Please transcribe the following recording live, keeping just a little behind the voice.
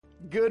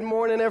Good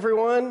morning,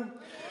 everyone.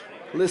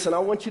 Listen, I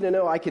want you to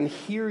know I can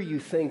hear you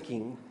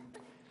thinking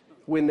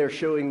when they're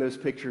showing those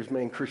pictures,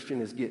 man,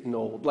 Christian is getting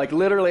old. Like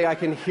literally, I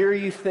can hear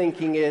you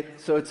thinking it,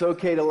 so it's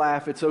okay to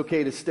laugh. It's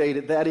okay to state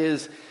it. That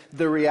is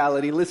the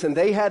reality. Listen,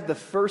 they had the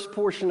first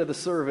portion of the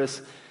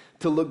service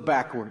to look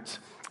backwards.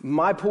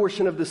 My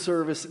portion of the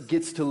service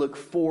gets to look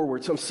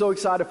forward. So I'm so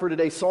excited for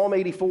today. Psalm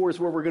 84 is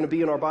where we're going to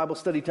be in our Bible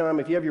study time.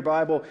 If you have your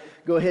Bible,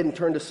 go ahead and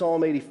turn to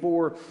Psalm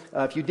 84.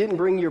 If you didn't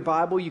bring your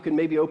Bible, you can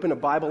maybe open a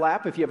Bible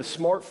app if you have a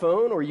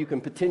smartphone, or you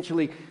can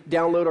potentially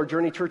download our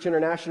Journey Church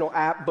International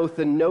app. Both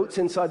the notes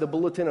inside the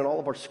bulletin and all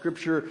of our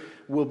scripture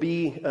will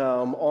be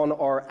on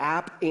our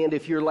app. And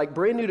if you're like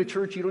brand new to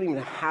church, you don't even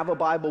have a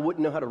Bible,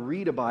 wouldn't know how to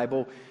read a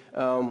Bible,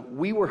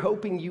 we were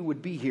hoping you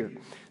would be here.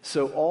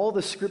 So all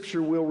the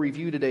scripture we'll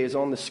review today is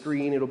on the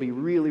screen. It'll be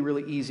really,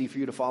 really easy for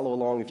you to follow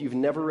along. If you've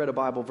never read a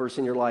Bible verse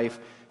in your life,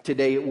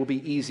 today it will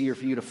be easier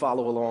for you to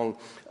follow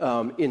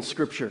along in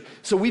scripture.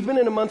 So we've been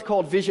in a month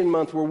called Vision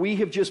Month, where we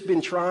have just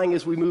been trying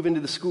as we move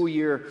into the school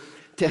year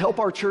to help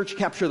our church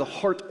capture the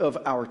heart of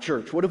our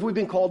church. What have we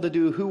been called to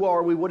do? Who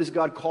are we? What is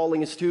God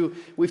calling us to?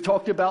 We've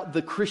talked about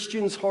the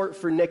Christian's heart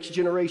for next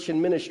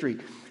generation ministry.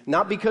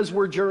 Not because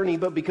we're Journey,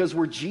 but because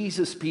we're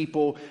Jesus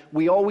people.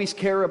 We always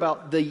care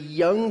about the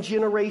young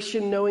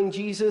generation knowing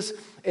Jesus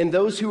and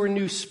those who are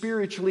new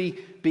spiritually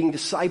being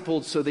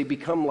discipled so they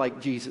become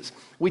like Jesus.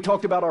 We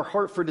talked about our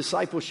heart for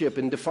discipleship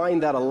and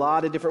defined that a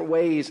lot of different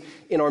ways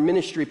in our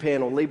ministry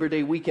panel, Labor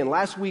Day weekend.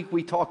 Last week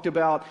we talked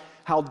about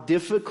how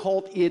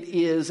difficult it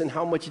is and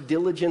how much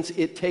diligence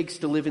it takes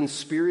to live in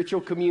spiritual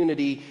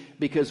community,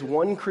 because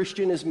one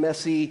Christian is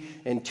messy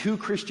and two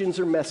Christians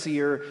are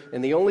messier,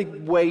 and the only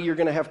way you're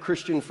going to have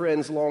Christian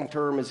friends long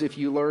term is if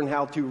you learn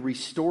how to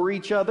restore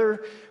each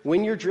other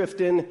when you're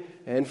drifting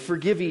and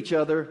forgive each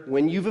other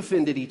when you've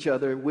offended each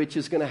other, which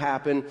is going to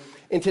happen.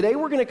 And today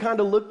we're going to kind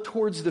of look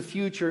towards the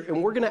future,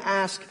 and we're going to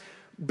ask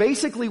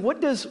basically what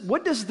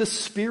does the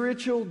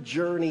spiritual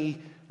journey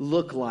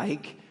look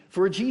like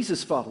for a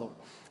Jesus follower?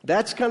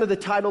 That's kind of the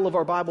title of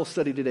our Bible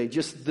study today,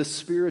 just the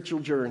spiritual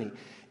journey.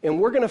 And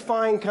we're going to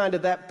find kind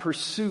of that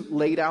pursuit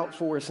laid out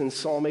for us in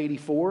Psalm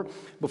 84.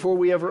 Before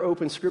we ever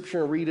open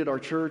Scripture and read at our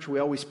church, we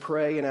always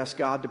pray and ask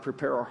God to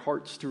prepare our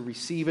hearts to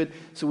receive it.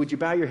 So would you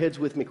bow your heads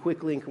with me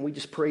quickly, and can we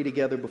just pray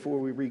together before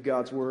we read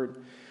God's Word?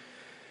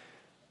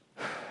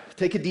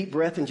 Take a deep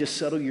breath and just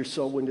settle your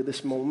soul into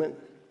this moment.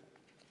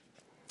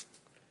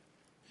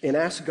 And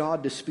ask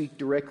God to speak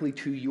directly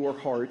to your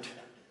heart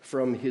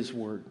from His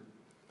Word.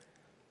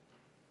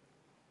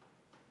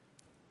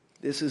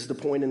 This is the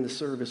point in the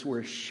service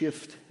where a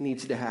shift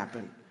needs to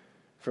happen,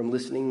 from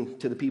listening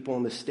to the people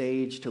on the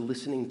stage to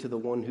listening to the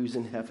one who's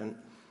in heaven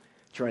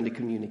trying to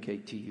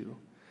communicate to you.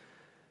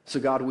 So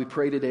God, we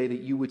pray today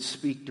that you would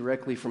speak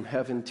directly from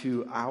heaven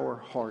to our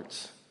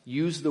hearts.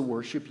 Use the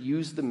worship,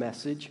 use the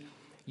message,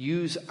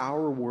 use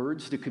our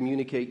words to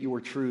communicate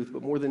your truth.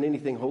 But more than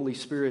anything, Holy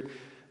Spirit,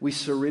 we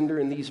surrender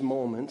in these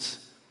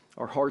moments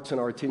our hearts and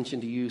our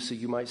attention to you, so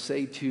you might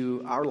say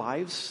to our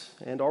lives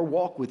and our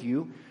walk with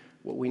you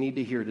what we need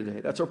to hear today.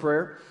 That's our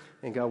prayer.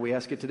 And God, we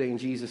ask it today in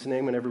Jesus'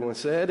 name. And everyone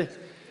said,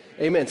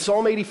 amen.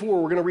 Psalm 84,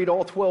 we're going to read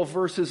all 12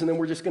 verses, and then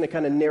we're just going to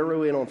kind of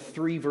narrow in on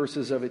 3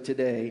 verses of it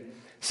today. It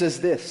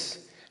says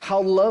this: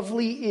 how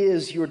lovely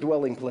is your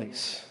dwelling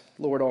place,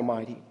 Lord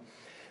Almighty.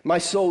 My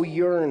soul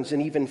yearns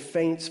and even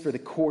faints for the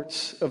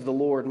courts of the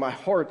Lord. My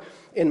heart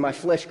and my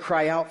flesh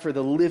cry out for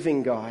the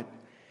living God.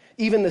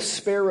 Even the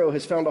sparrow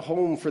has found a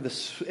home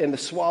and the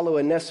swallow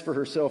a nest for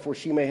herself, where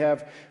she may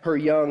have her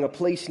young, a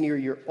place near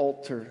your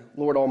altar,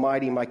 Lord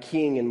Almighty, my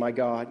King and my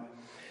God.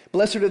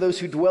 Blessed are those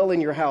who dwell in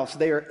your house.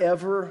 They are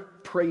ever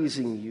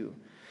praising you.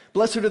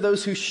 Blessed are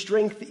those whose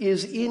strength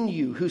is in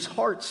you, whose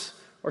hearts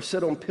are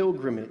set on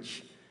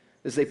pilgrimage.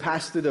 As they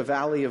pass through the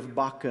valley of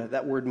Baca,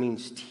 that word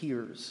means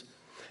tears.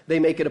 They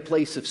make it a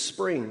place of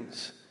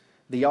springs.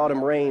 The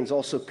autumn rains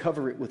also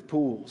cover it with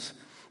pools.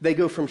 They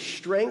go from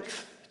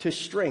strength to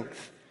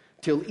strength,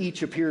 till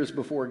each appears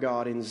before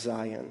God in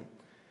Zion.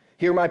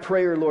 Hear my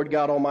prayer, Lord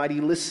God Almighty.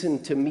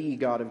 Listen to me,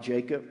 God of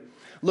Jacob.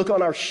 Look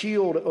on our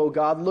shield, O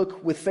God.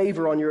 Look with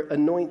favor on your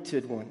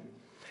anointed one.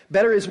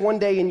 Better is one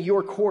day in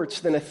your courts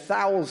than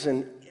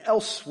 1,000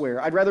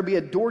 elsewhere. I'd rather be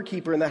a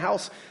doorkeeper in the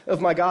house of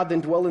my God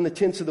than dwell in the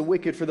tents of the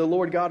wicked. For the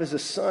Lord God is a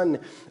sun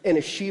and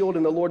a shield,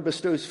 and the Lord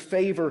bestows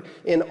favor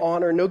and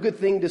honor. No good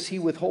thing does he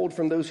withhold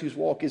from those whose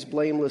walk is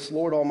blameless.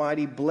 Lord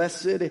Almighty,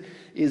 blessed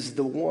is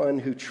the one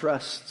who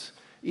trusts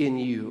in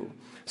you.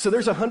 So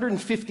there's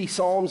 150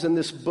 Psalms in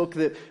this book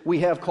that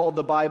we have called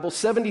the Bible.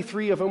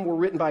 73 of them were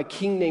written by a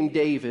king named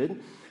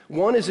David.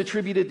 One is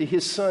attributed to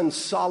his son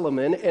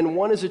Solomon, and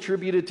one is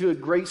attributed to a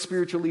great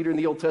spiritual leader in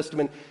the Old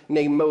Testament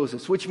named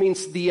Moses, which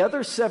means the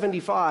other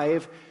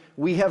 75,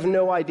 we have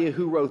no idea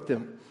who wrote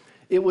them.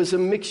 It was a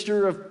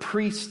mixture of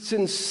priests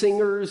and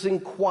singers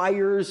and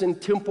choirs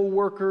and temple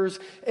workers,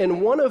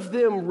 and one of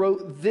them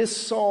wrote this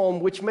psalm,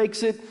 which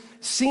makes it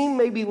seem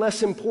maybe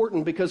less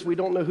important because we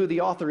don't know who the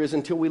author is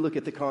until we look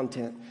at the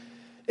content.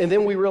 And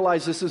then we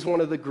realize this is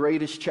one of the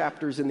greatest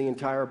chapters in the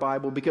entire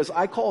Bible, because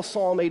I call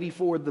Psalm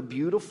 84 the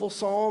beautiful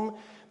psalm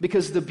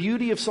because the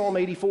beauty of Psalm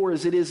 84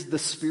 is it is the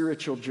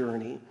spiritual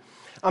journey.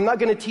 I'm not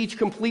going to teach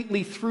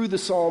completely through the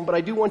psalm, but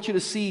I do want you to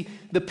see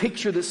the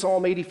picture that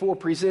Psalm 84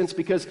 presents,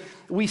 because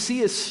we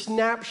see a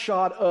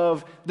snapshot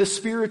of the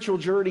spiritual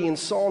journey in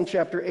Psalm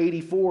chapter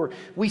 84.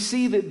 We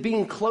see that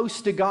being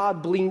close to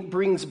God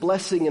brings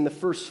blessing in the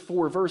first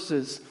 4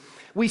 verses.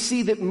 We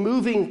see that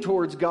moving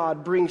towards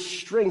God brings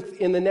strength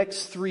in the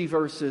next 3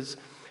 verses.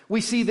 We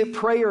see that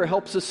prayer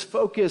helps us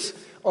focus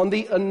on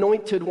the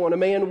anointed one, a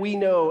man we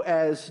know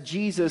as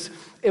Jesus.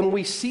 And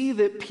we see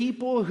that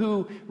people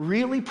who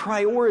really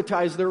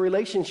prioritize their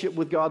relationship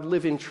with God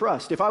live in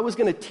trust. If I was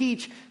going to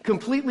teach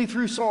completely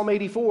through Psalm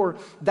 84,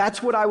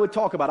 that's what I would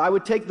talk about. I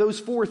would take those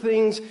 4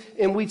 things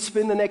and we'd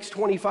spend the next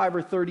 25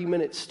 or 30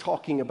 minutes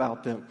talking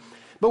about them.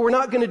 But we're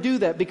not going to do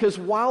that, because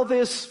while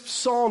this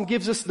psalm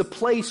gives us the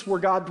place where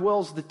God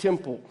dwells, the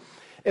temple,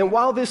 and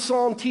while this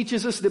psalm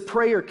teaches us that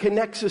prayer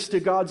connects us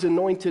to God's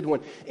anointed one,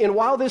 and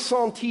while this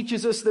psalm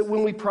teaches us that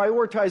when we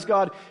prioritize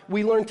God,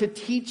 we learn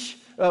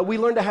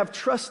to have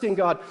trust in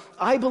God,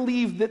 I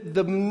believe that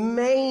the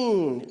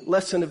main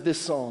lesson of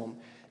this psalm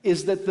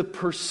is that the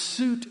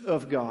pursuit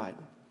of God,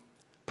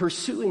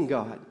 pursuing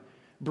God,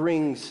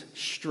 brings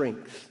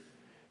strength.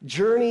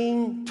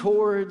 Journeying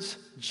towards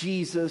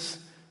Jesus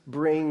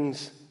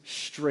brings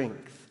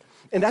strength.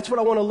 And that's what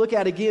I want to look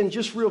at again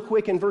just real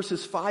quick in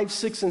verses 5,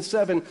 6, and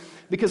 7,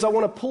 because I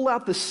want to pull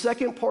out the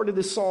second part of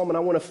this psalm and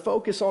I want to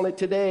focus on it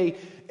today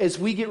as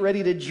we get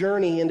ready to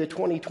journey into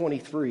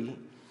 2023.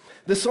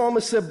 The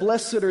psalmist said,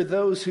 "Blessed are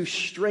those whose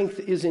strength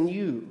is in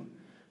you,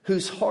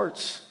 whose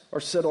hearts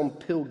are set on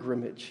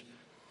pilgrimage.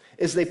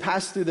 As they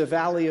pass through the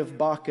valley of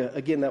Baca,"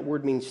 again, that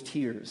word means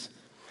tears,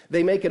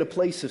 "they make it a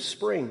place of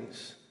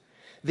springs.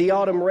 The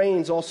autumn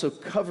rains also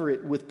cover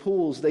it with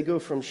pools. They go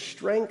from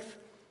strength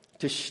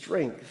to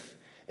strength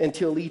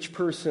until each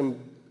person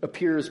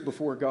appears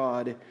before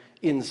God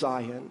in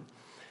Zion."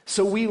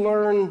 So we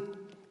learn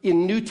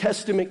in New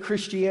Testament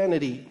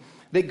Christianity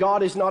that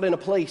God is not in a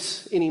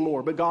place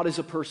anymore, but God is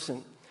a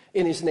person,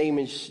 and his name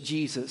is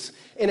Jesus.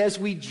 And as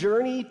we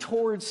journey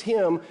towards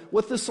him,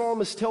 what the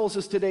psalmist tells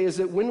us today is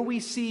that when we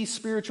see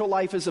spiritual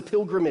life as a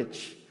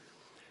pilgrimage,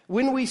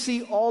 when we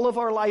see all of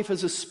our life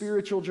as a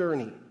spiritual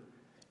journey,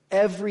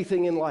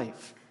 everything in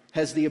life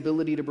has the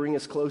ability to bring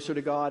us closer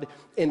to God,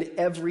 and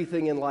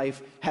everything in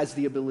life has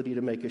the ability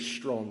to make us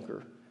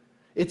stronger.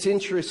 It's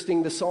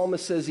interesting, the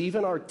psalmist says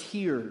even our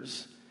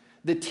tears,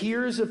 the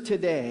tears of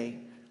today,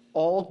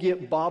 all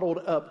get bottled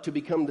up to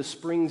become the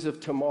springs of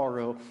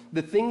tomorrow.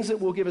 The things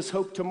that will give us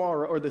hope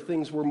tomorrow are the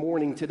things we're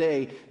mourning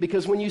today.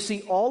 Because when you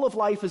see all of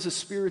life as a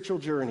spiritual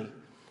journey,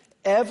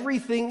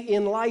 everything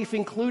in life,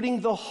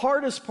 including the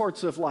hardest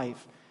parts of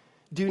life,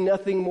 do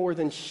nothing more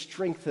than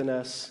strengthen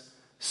us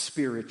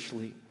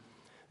spiritually.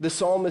 The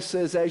psalmist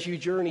says, as you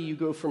journey, you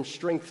go from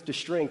strength to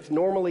strength.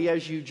 Normally,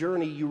 as you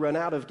journey, you run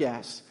out of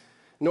gas.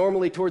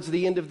 Normally, towards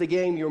the end of the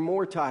game, you're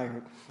more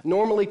tired.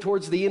 Normally,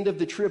 towards the end of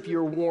the trip,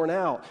 you're worn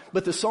out.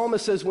 But the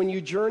psalmist says, when you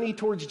journey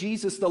towards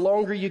Jesus, the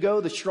longer you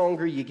go, the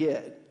stronger you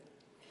get.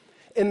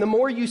 And the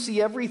more you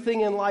see everything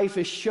in life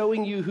is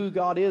showing you who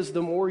God is,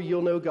 the more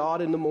you'll know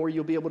God, and the more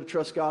you'll be able to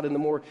trust God, and the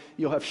more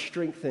you'll have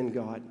strength in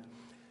God.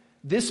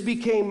 This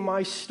became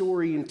my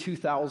story in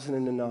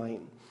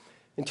 2009.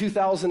 In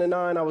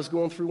 2009, I was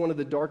going through one of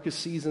the darkest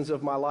seasons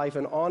of my life,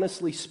 and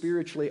honestly,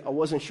 spiritually, I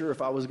wasn't sure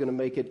if I was going to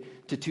make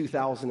it to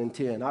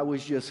 2010. I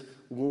was just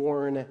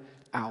worn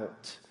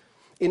out.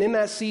 And in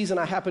that season,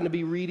 I happened to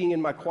be reading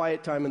in my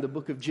quiet time in the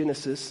book of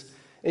Genesis,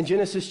 in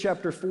Genesis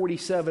chapter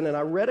 47, and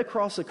I read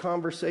across a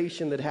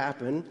conversation that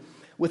happened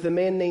with a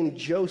man named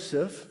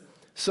Joseph,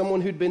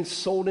 someone who'd been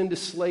sold into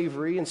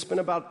slavery and spent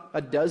about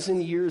a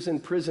dozen years in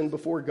prison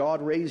before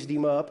God raised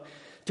him up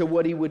to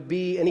what he would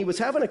be. And he was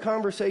having a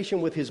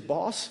conversation with his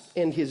boss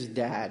and his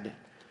dad.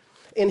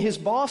 And his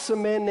boss, a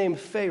man named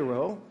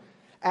Pharaoh,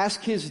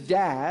 asked his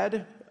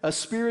dad, a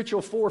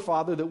spiritual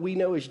forefather that we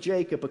know as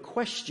Jacob, a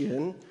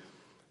question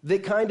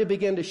that kind of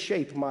began to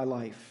shape my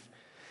life.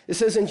 It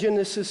says in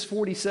Genesis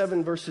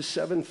 47, verses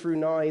 7 through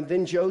 9,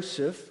 "Then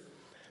Joseph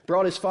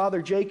brought his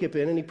father Jacob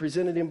in, and he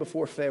presented him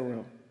before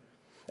Pharaoh.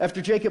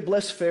 After Jacob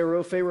blessed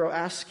Pharaoh, Pharaoh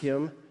asked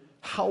him,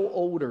 'How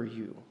old are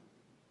you?'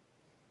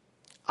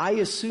 I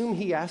assume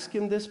he asked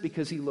him this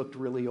because he looked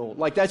really old.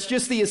 Like, that's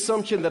just the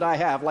assumption that I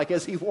have. Like,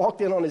 as he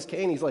walked in on his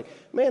cane, he's like,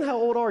 'Man, how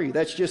old are you?'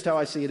 That's just how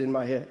I see it in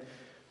my head.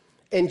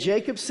 And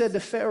Jacob said to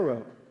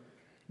Pharaoh,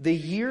 'The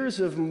years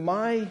of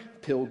my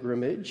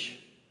pilgrimage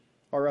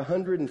are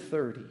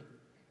 130.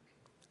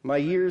 My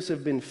years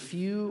have been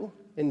few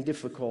and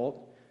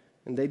difficult,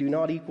 and they do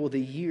not equal the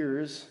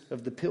years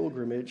of the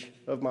pilgrimage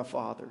of my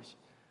fathers.'"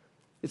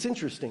 It's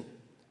interesting.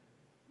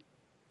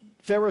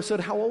 Pharaoh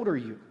said, "How old are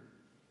you?"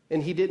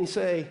 And he didn't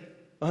say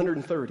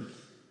 130.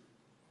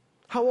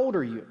 "How old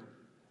are you?"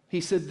 He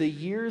said, "The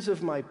years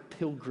of my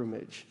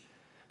pilgrimage."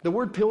 The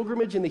word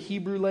pilgrimage in the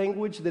Hebrew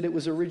language that it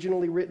was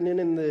originally written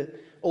in the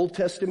Old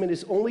Testament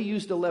is only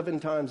used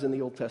 11 times in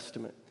the Old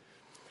Testament.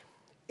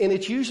 And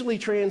it's usually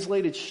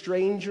translated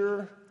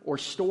stranger or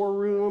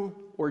storeroom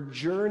or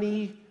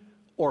journey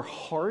or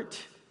heart.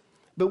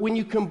 But when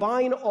you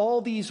combine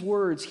all these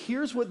words,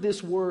 here's what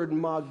this word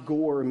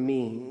magor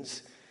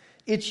means.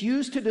 It's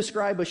used to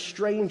describe a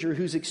stranger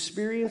whose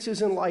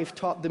experiences in life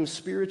taught them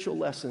spiritual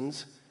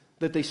lessons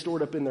that they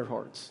stored up in their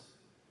hearts.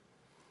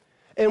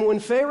 And when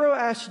Pharaoh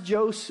asked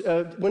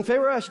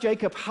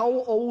Jacob, "How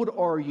old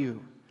are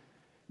you?"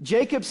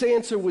 Jacob's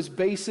answer was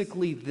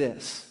basically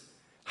this: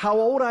 how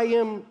old I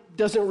am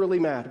doesn't really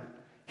matter.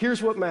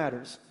 Here's what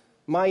matters.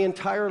 My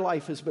entire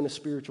life has been a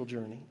spiritual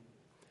journey,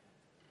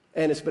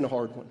 and it's been a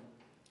hard one.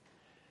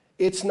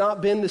 It's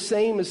not been the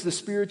same as the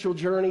spiritual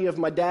journey of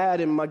my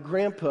dad and my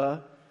grandpa,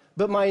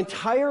 but my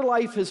entire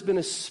life has been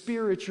a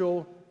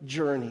spiritual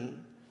journey.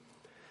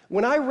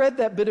 When I read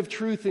that bit of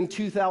truth in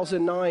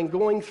 2009,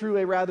 going through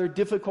a rather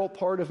difficult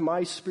part of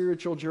my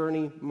spiritual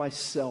journey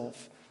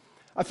myself,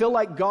 I feel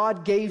like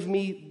God gave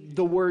me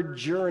the word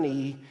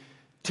journey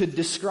to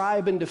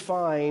describe and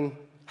define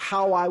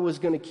how I was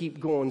going to keep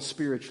going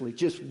spiritually.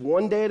 Just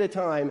one day at a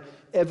time,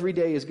 every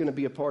day is going to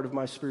be a part of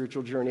my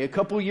spiritual journey. A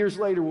couple years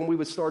later, when we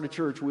would start a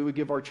church, we would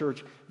give our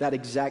church that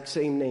exact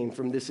same name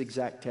from this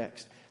exact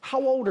text. How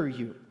old are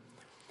you?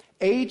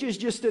 Age is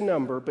just a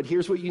number, but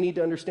here's what you need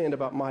to understand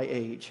about my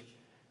age.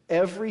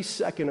 Every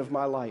second of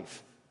my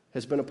life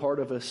has been a part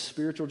of a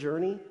spiritual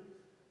journey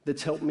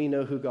that's helped me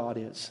know who God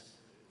is.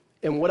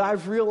 And what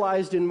I've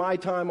realized in my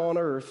time on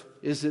earth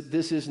is that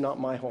this is not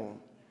my home.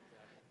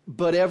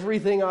 But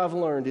everything I've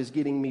learned is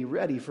getting me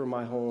ready for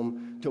my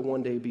home to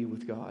one day be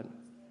with God.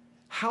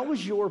 How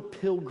is your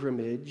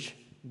pilgrimage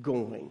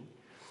going?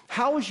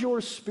 How is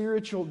your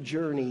spiritual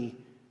journey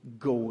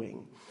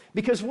going?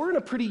 Because we're in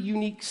a pretty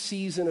unique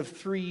season of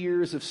 3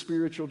 years of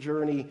spiritual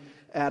journey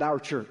at our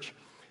church.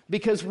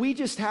 Because we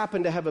just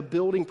happened to have a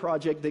building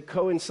project that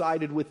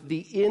coincided with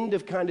the end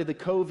of kind of the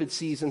COVID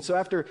season. So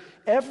after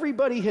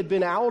everybody had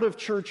been out of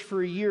church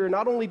for a year,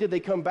 not only did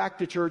they come back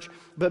to church,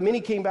 but many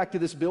came back to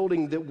this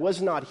building that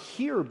was not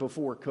here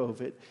before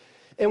COVID.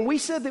 And we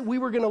said that we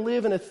were going to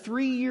live in a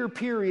 3-year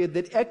period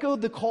that echoed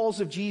the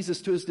calls of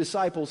Jesus to his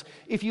disciples.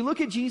 If you look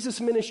at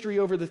Jesus' ministry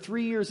over the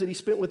 3 years that he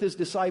spent with his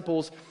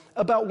disciples,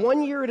 about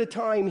 1 year at a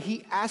time,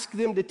 he asked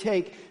them to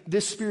take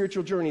this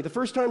spiritual journey. The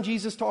first time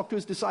Jesus talked to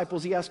his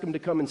disciples, he asked them to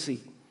come and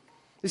see.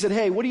 He said,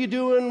 "Hey, what are you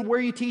doing? Where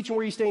are you teaching?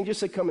 Where are you staying?" Just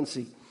said, "Come and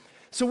see."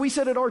 So we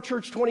said at our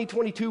church,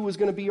 2022 was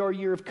going to be our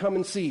year of come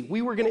and see.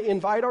 We were going to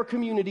invite our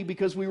community,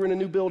 because we were in a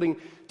new building,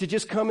 to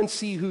just come and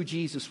see who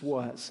Jesus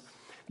was.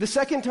 The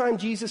second time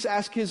Jesus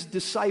asked his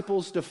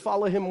disciples to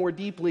follow him more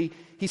deeply,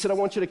 he said, "I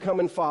want you to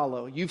come and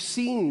follow. You've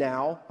seen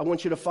now. I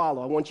want you to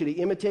follow. I want you to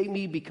imitate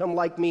me, become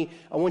like me.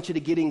 I want you to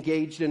get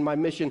engaged in my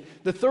mission."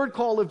 The third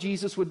call of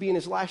Jesus would be in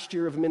his last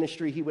year of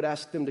ministry. He would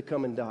ask them to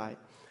come and die.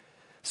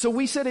 So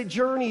we said at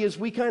Journey, as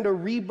we kind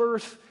of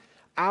rebirth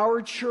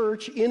our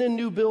church in a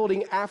new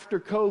building after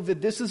COVID,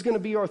 this is going to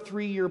be our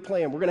 3-year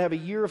plan. We're going to have a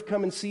year of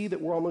come and see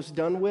that we're almost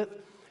done with.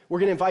 We're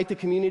going to invite the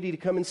community to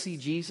come and see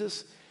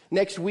Jesus.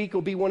 Next week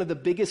will be one of the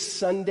biggest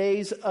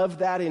Sundays of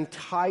that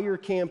entire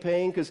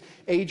campaign, because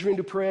Adrian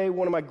Dupre,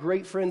 one of my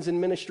great friends in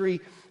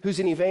ministry, who's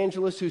an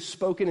evangelist who's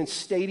spoken in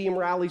stadium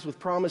rallies with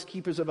Promise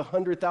Keepers of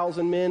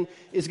 100,000 men,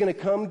 is going to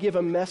come give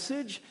a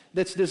message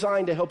that's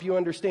designed to help you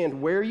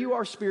understand where you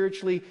are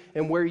spiritually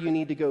and where you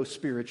need to go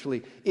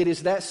spiritually. It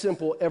is that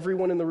simple.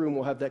 Everyone in the room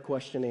will have that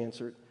question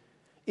answered.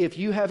 If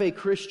you have a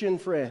Christian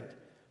friend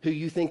who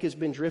you think has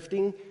been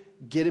drifting,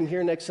 get him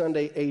here next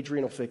Sunday.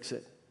 Adrian will fix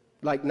it.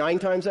 Like 9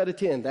 times out of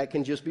 10, that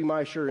can just be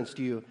my assurance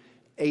to you.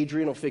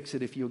 Adrian will fix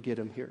it if you'll get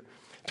him here.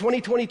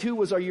 2022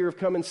 was our year of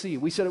come and see.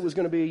 We said it was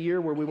going to be a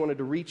year where we wanted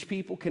to reach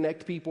people,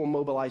 connect people, and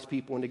mobilize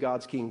people into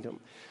God's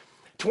kingdom.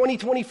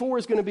 2024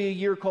 is going to be a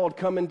year called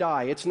come and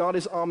die. It's not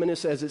as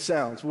ominous as it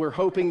sounds. We're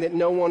hoping that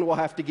no one will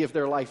have to give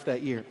their life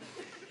that year.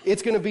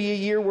 It's going to be a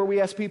year where we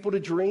ask people to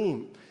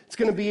dream. It's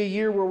going to be a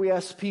year where we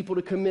ask people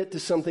to commit to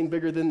something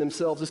bigger than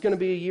themselves. It's going to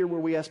be a year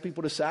where we ask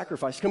people to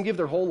sacrifice, come give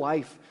their whole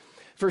life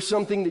for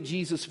something that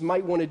Jesus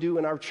might want to do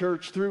in our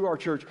church, through our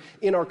church,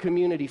 in our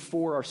community,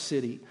 for our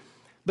city.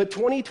 But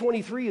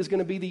 2023 is going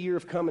to be the year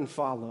of come and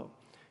follow.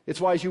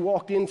 It's why as you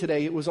walked in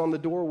today, it was on the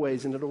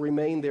doorways, and it'll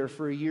remain there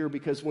for a year,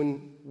 because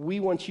when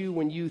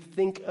you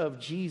think of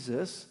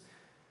Jesus,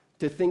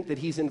 to think that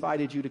he's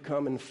invited you to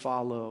come and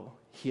follow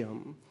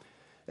him.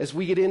 As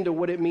we get into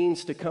what it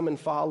means to come and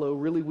follow,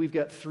 really we've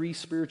got 3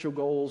 spiritual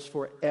goals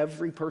for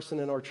every person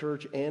in our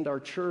church and our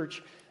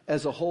church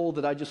as a whole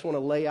that I just want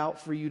to lay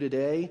out for you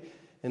today.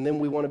 And then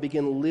we want to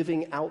begin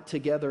living out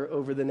together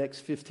over the next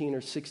 15 or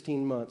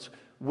 16 months.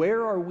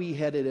 Where are we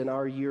headed in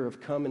our year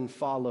of come and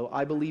follow?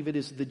 I believe it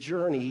is the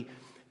journey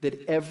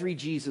that every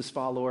Jesus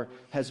follower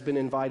has been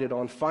invited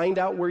on. Find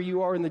out where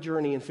you are in the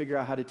journey and figure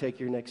out how to take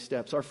your next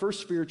steps. Our first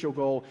spiritual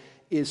goal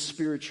is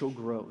spiritual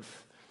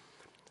growth.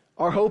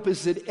 Our hope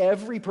is that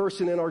every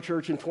person in our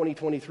church in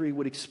 2023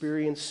 would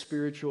experience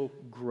spiritual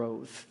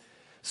growth.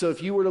 So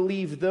if you were to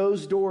leave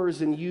those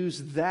doors and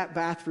use that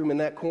bathroom in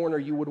that corner,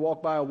 you would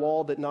walk by a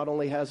wall that not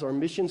only has our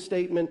mission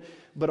statement,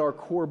 but our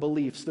core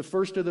beliefs. The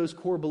first of those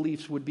core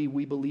beliefs would be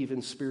we believe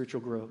in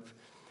spiritual growth.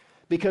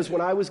 Because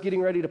when I was getting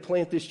ready to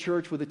plant this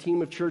church with a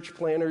team of church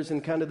planners in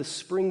kind of the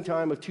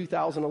springtime of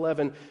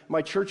 2011,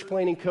 my church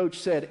planning coach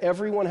said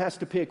everyone has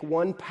to pick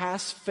one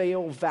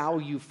pass-fail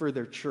value for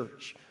their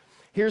church.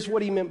 Here's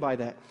what he meant by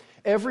that.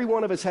 Every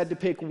one of us had to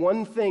pick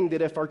one thing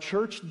that if our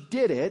church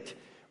did it,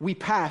 we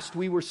passed,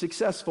 we were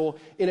successful,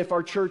 and if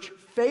our church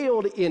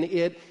failed in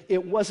it,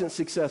 it wasn't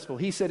successful.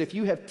 He said, if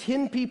you have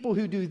 10 people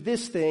who do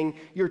this thing,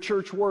 your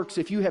church works.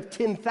 If you have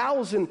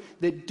 10,000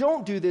 that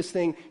don't do this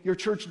thing, your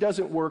church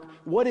doesn't work.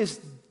 What is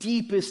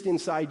deepest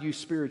inside you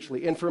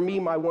spiritually? And for me,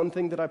 my one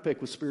thing that I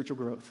picked was spiritual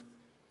growth.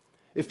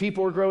 If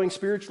people are growing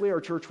spiritually, our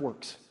church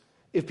works.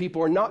 If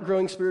people are not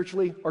growing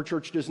spiritually, our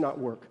church does not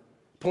work.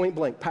 Point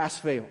blank, pass,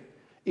 fail.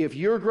 If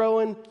you're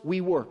growing, we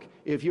work.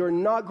 If you're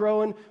not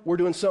growing, we're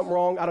doing something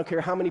wrong. I don't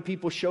care how many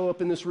people show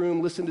up in this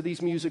room, listen to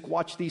these music,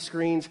 watch these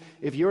screens.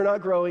 If you're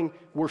not growing,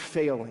 we're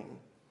failing.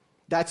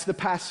 That's the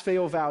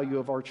pass-fail value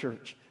of our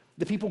church.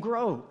 The people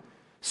grow.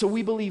 So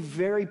we believe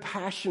very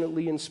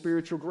passionately in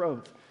spiritual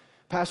growth.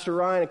 Pastor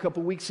Ryan, a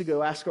couple weeks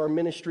ago, asked our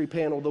ministry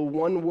panel the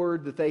one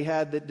word that they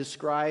had that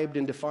described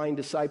and defined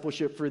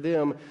discipleship for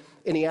them,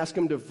 and he asked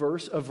them a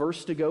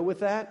verse to go with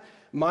that.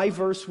 My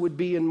verse would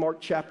be in Mark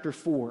chapter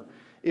 4.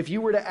 If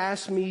you were to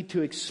ask me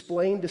to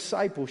explain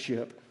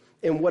discipleship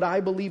and what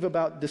I believe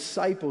about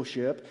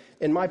discipleship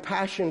and my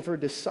passion for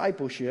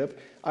discipleship,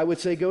 I would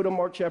say go to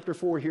Mark chapter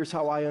 4. Here's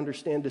how I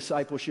understand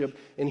discipleship,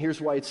 and here's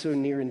why it's so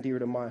near and dear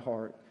to my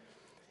heart.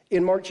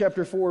 In Mark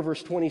chapter 4,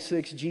 verse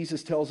 26,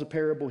 Jesus tells a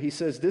parable. He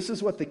says, this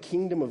is what the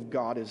kingdom of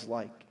God is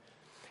like.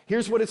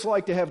 Here's what it's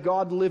like to have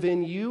God live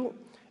in you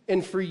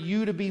and for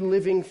you to be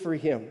living for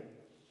him.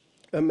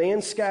 A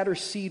man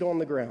scatters seed on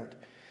the ground.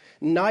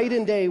 Night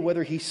and day,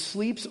 whether he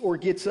sleeps or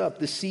gets up,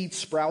 the seed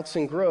sprouts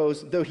and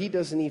grows, though he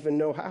doesn't even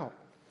know how.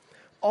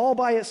 All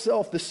by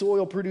itself, the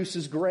soil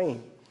produces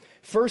grain.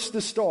 First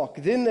the stalk,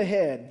 then the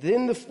head,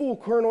 then the full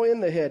kernel in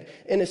the head.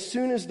 And as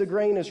soon as the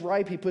grain is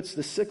ripe, he puts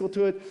the sickle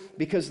to it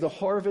because the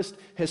harvest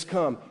has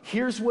come.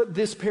 Here's what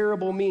this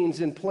parable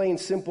means in plain,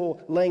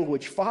 simple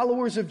language.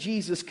 Followers of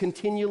Jesus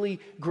continually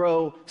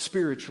grow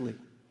spiritually.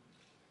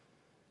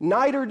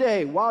 Night or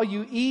day, while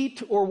you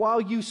eat or while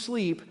you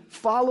sleep,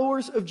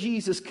 followers of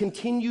Jesus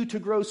continue to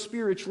grow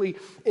spiritually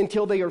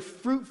until they are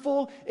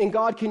fruitful and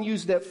God can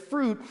use that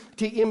fruit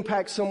to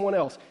impact someone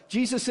else.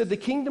 Jesus said the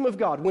kingdom of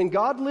God, when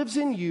God lives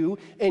in you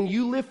and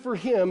you live for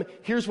him,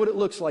 here's what it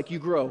looks like. You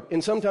grow.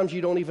 And sometimes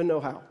you don't even know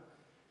how.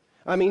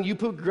 I mean, you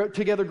put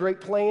together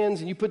great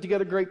plans and you put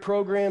together great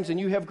programs and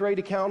you have great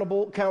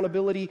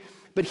accountability.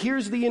 But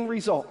here's the end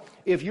result.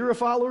 If you're a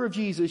follower of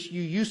Jesus,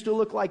 you used to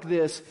look like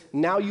this,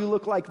 now you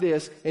look like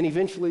this, and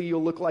eventually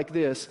you'll look like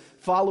this.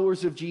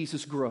 Followers of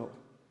Jesus grow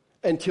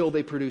until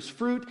they produce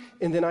fruit,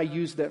 and then I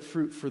use that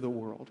fruit for the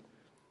world.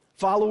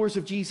 Followers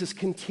of Jesus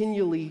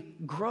continually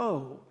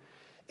grow.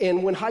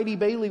 And when Heidi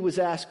Bailey was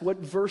asked what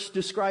verse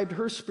described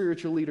her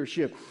spiritual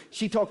leadership,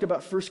 she talked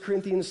about 1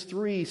 Corinthians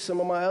 3, some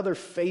of my other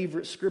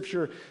favorite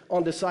scripture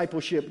on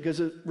discipleship, because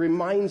it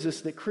reminds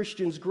us that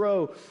Christians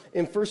grow.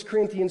 And 1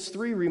 Corinthians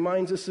 3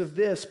 reminds us of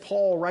this.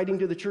 Paul, writing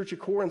to the church of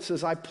Corinth,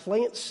 says, I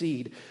plant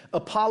seed.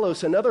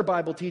 Apollos, another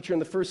Bible teacher in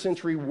the first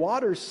century,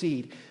 waters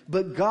seed.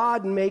 But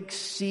God makes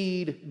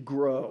seed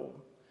grow.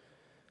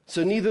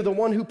 So neither the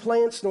one who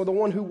plants nor the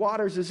one who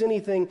waters is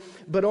anything,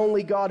 but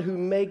only God who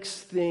makes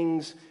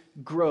things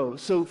grow.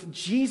 So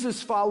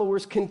Jesus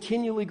followers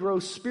continually grow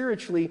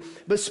spiritually,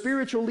 but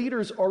spiritual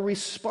leaders are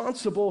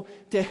responsible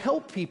to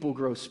help people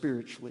grow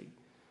spiritually.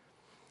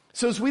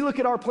 So as we look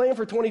at our plan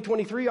for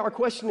 2023, our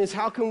question is,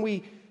 how can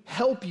we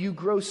help you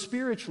grow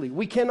spiritually?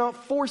 We cannot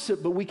force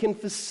it, but we can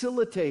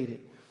facilitate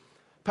it.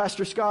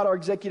 Pastor Scott, our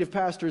executive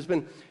pastor, has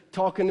been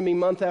talking to me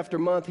month after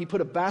month. He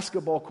put a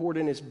basketball court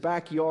in his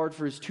backyard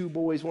for his two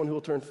boys, one who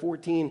will turn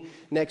 14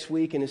 next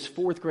week and his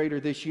fourth grader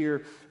this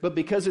year. But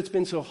because it's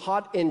been so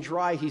hot and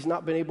dry, he's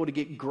not been able to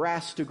get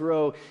grass to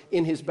grow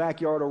in his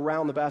backyard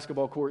around the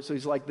basketball court. So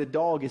he's like, the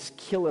dog is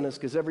killing us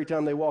because every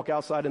time they walk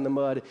outside in the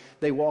mud,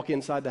 they walk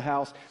inside the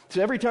house.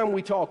 So every time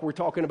we talk, we're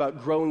talking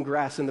about growing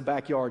grass in the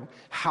backyard,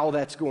 how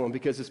that's going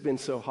because it's been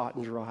so hot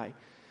and dry.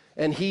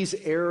 And he's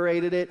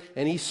aerated it,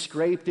 and he's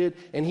scraped it,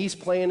 and he's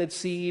planted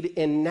seed,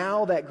 and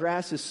now that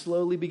grass has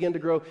slowly begun to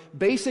grow.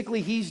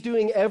 Basically, he's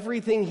doing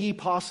everything he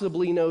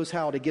possibly knows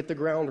how to get the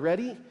ground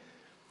ready.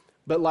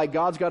 But like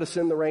God's got to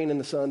send the rain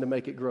and the sun to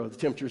make it grow. The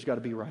temperature's got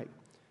to be right.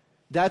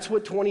 That's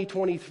what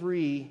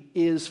 2023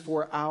 is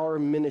for our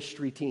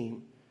ministry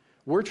team.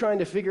 We're trying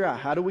to figure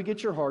out, how do we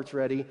get your hearts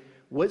ready?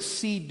 What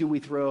seed do we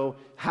throw?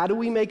 How do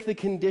we make the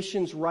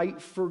conditions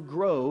right for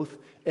growth?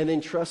 And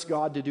then trust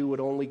God to do what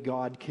only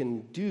God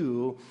can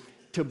do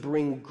to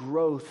bring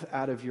growth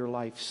out of your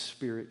life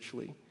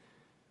spiritually.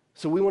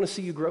 So we want to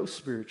see you grow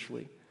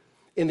spiritually.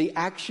 And the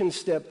action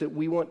step that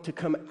we want to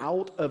come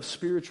out of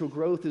spiritual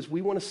growth is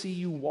we want to see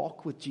you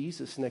walk with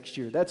Jesus next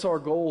year. That's our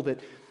goal,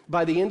 that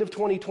by the end of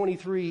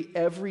 2023,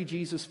 every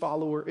Jesus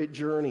follower at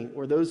Journey,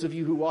 or those of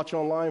you who watch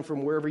online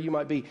from wherever you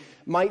might be,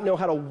 might know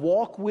how to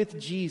walk with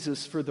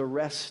Jesus for the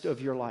rest of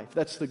your life.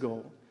 That's the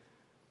goal.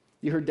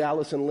 You heard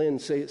Dallas and Lynn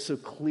say it so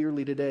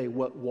clearly today,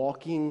 what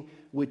walking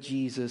with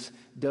Jesus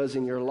does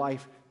in your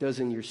life, does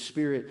in your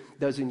spirit,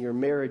 does in your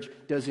marriage,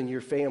 does in your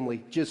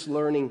family. Just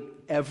learning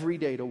every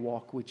day to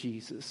walk with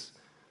Jesus.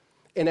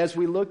 And as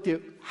we looked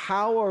at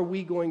how are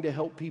we going to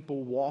help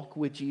people walk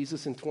with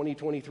Jesus in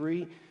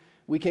 2023,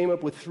 we came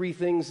up with 3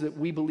 things that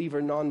we believe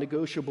are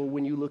non-negotiable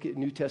when you look at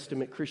New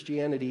Testament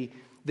Christianity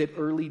that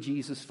early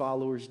Jesus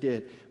followers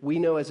did. We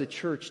know as a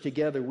church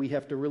together we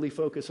have to really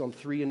focus on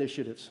 3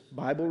 initiatives: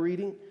 Bible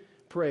reading,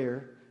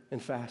 prayer,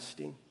 and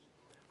fasting.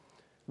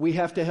 We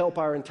have to help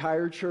our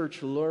entire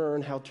church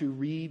learn how to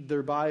read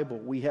their Bible.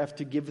 We have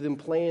to give them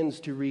plans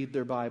to read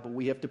their Bible.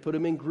 We have to put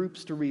them in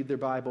groups to read their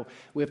Bible.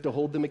 We have to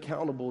hold them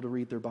accountable to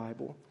read their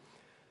Bible.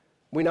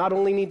 We not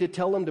only need to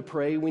tell them to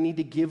pray, we need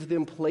to give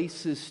them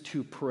places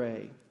to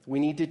pray. We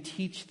need to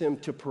teach them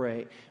to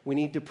pray. We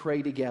need to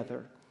pray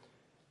together.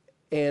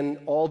 And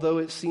although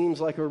it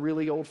seems like a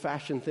really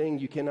old-fashioned thing,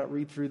 you cannot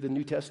read through the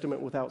New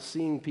Testament without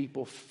seeing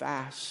people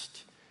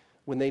fast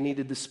when they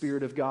needed the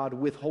Spirit of God,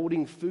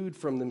 withholding food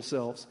from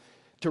themselves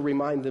to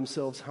remind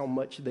themselves how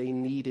much they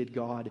needed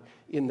God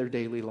in their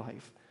daily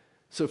life.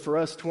 So for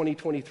us,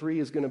 2023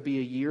 is going to be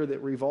a year that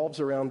revolves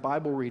around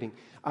Bible reading.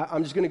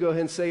 I'm just going to go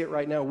ahead and say it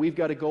right now. We've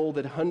got a goal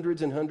that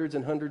hundreds and hundreds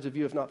and hundreds of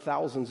you, if not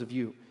thousands of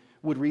you,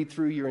 would read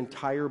through your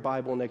entire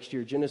Bible next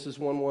year. Genesis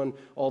 1:1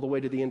 all the way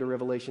to the end of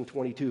Revelation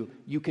 22.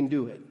 You can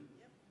do it.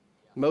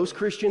 Most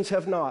Christians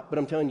have not, but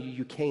I'm telling you,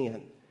 you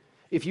can.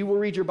 If you will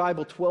read your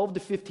Bible 12 to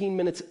 15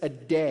 minutes a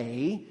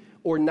day,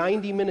 or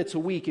 90 minutes a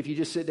week, if you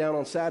just sit down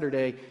on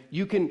Saturday,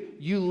 you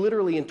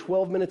literally in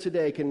 12 minutes a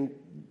day can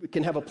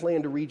have a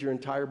plan to read your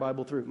entire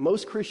Bible through.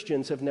 Most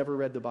Christians have never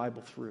read the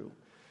Bible through.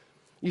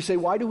 You say,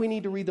 why do we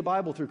need to read the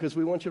Bible through? Because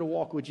we want you to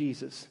walk with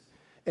Jesus.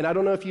 And I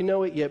don't know if you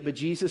know it yet, but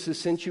Jesus has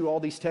sent you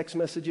all these text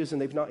messages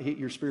and they've not hit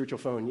your spiritual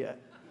phone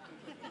yet.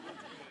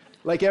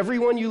 Like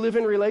everyone you live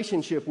in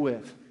relationship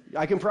with,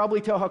 I can probably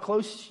tell how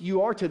close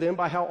you are to them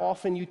by how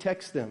often you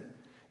text them.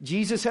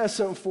 Jesus has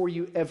something for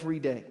you every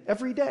day.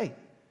 Every day.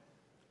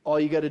 All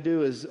you got to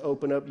do is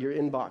open up your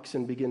inbox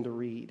and begin to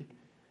read.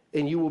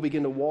 And you will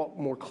begin to walk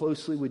more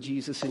closely with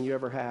Jesus than you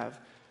ever have.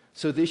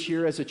 So this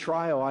year as a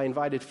trial, I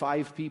invited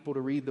 5 people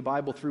to read the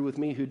Bible through with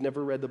me who'd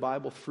never read the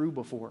Bible through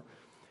before.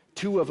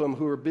 2 of them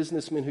who are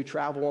businessmen who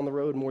travel on the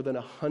road more than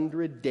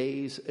 100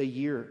 days a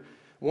year.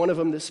 One of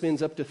them that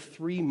spends up to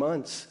 3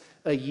 months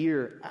a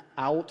year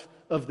out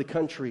of the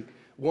country.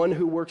 One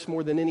who works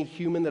more than any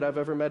human that I've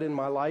ever met in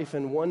my life,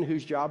 and one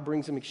whose job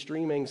brings him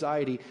extreme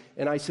anxiety.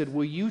 And I said,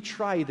 will you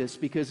try this?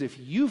 Because if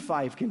you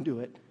 5 can do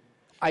it,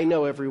 I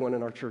know everyone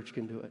in our church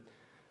can do it.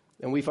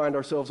 And we find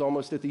ourselves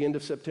almost at the end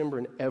of September,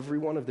 and every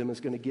one of them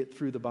is going to get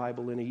through the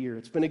Bible in a year.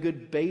 It's been a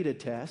good beta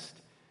test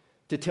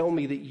to tell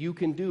me that you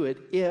can do it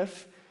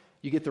if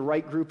you get the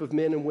right group of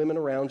men and women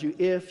around you,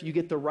 if you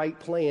get the right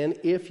plan,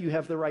 if you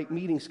have the right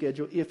meeting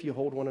schedule, if you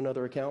hold one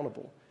another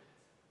accountable.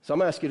 So I'm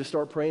going to ask you to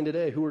start praying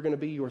today who are going to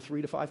be your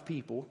 3 to 5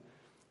 people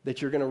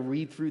that you're going to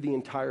read through the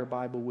entire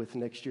Bible with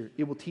next year.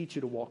 It will teach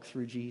you to walk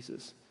through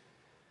Jesus.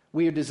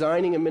 We are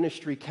designing a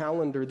ministry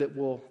calendar that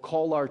will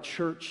call our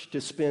church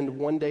to spend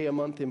 1 day a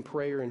month in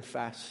prayer and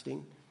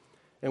fasting.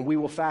 And we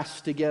will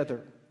fast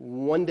together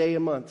 1 day a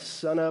month,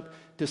 sun up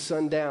to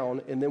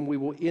sundown, and then we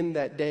will end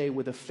that day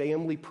with a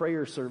family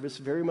prayer service,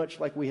 very much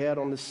like we had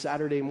on the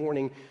Saturday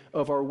morning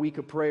of our week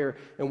of prayer.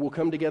 And we'll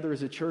come together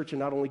as a church and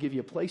not only give you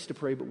a place to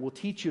pray, but we'll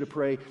teach you to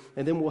pray,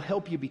 and then we'll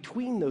help you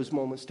between those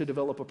moments to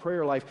develop a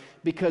prayer life,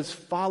 because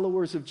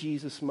followers of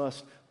Jesus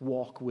must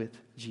walk with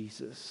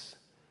Jesus.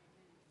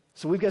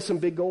 So we've got some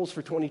big goals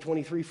for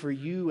 2023 for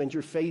you and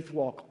your faith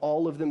walk,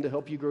 all of them to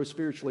help you grow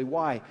spiritually.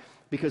 Why?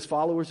 Because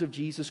followers of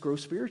Jesus grow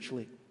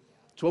spiritually.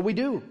 It's what we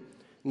do.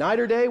 Night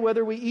or day,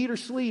 whether we eat or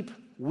sleep,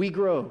 we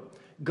grow.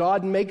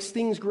 God makes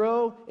things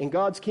grow, and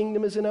God's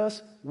kingdom is in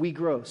us, we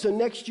grow. So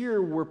next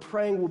year, we're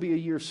praying will be a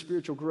year of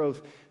spiritual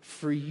growth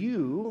for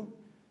you,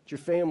 your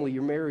family,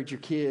 your marriage,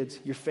 your kids,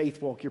 your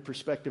faith walk, your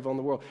perspective on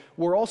the world.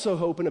 We're also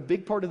hoping a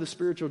big part of the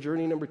spiritual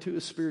journey, number 2,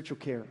 is spiritual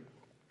care.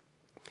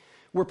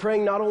 We're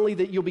praying not only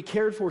that you'll be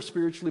cared for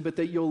spiritually, but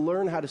that you'll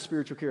learn how to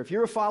spiritual care. If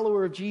you're a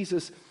follower of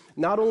Jesus,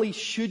 not only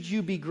should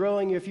you be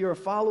growing, if you're a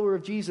follower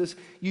of Jesus,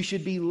 you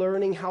should be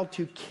learning how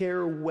to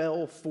care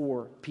well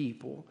for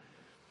people.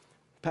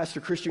 Pastor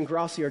Christian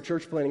Grassi, our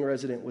church planning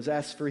resident, was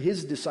asked for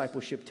his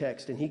discipleship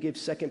text, and he gave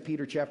 2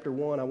 Peter chapter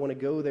 1. I want to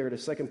go there to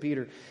 2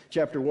 Peter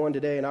chapter 1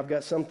 today, and I've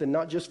got something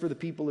not just for the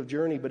people of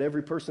Journey, but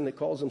every person that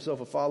calls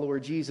himself a follower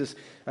of Jesus.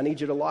 I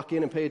need you to lock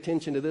in and pay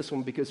attention to this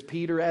one, because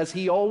Peter, as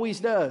he always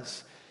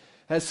does,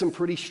 has some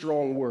pretty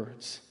strong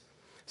words.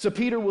 So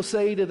Peter will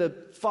say to the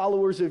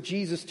followers of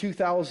Jesus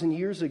 2,000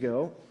 years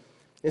ago,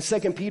 in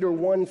 2 Peter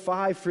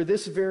 1:5, for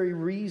this very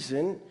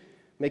reason,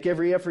 make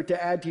every effort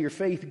to add to your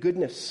faith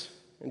goodness,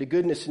 and to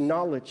goodness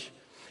knowledge,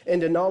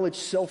 and to knowledge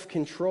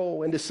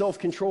self-control, and to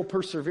self-control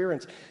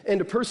perseverance, and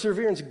to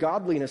perseverance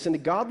godliness, and to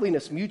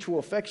godliness mutual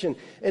affection,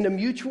 and to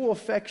mutual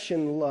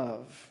affection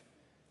love.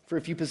 For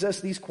if you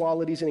possess these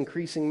qualities in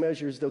increasing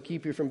measures, they'll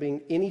keep you from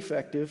being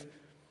ineffective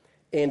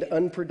and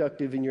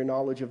unproductive in your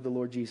knowledge of the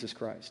Lord Jesus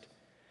Christ.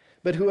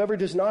 But whoever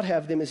does not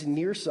have them is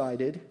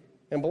nearsighted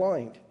and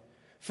blind,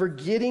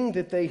 forgetting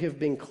that they have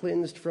been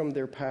cleansed from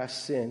their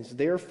past sins.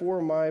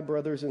 Therefore, my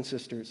brothers and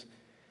sisters,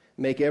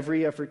 make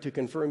every effort to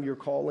confirm your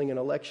calling and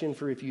election,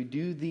 for if you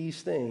do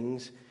these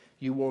things,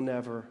 you will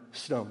never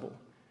stumble.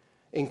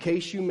 In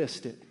case you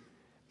missed it,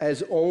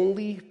 as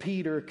only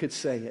Peter could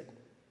say it,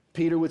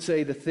 Peter would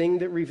say, the thing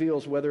that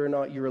reveals whether or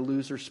not you're a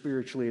loser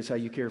spiritually is how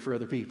you care for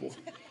other people.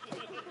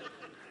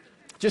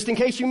 Just in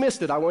case you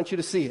missed it, I want you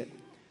to see it.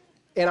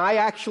 And I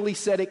actually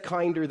said it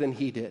kinder than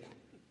he did.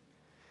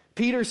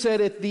 Peter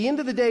said, at the end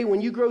of the day,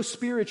 when you grow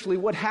spiritually,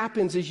 what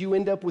happens is you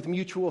end up with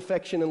mutual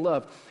affection and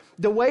love.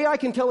 The way I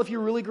can tell if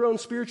you're really grown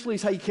spiritually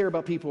is how you care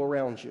about people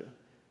around you.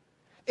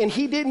 And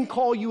he didn't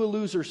call you a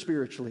loser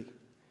spiritually.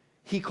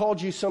 He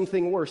called you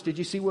something worse. Did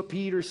you see what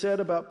Peter said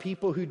about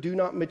people who do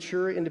not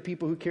mature into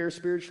people who care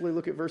spiritually?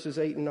 Look at verses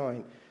 8 and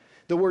 9.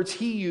 The words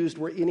he used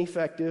were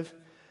ineffective,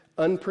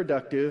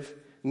 unproductive,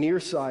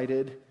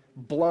 nearsighted,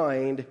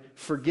 blind,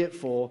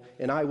 forgetful,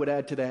 and I would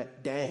add to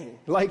that, dang.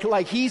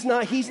 Like he's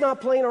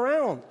not playing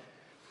around.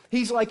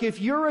 He's like, if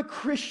you're a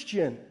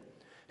Christian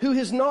who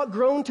has not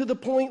grown to the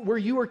point where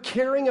you are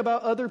caring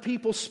about other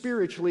people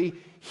spiritually,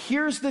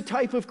 here's the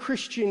type of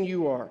Christian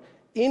you are.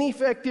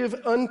 Ineffective,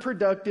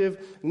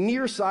 unproductive,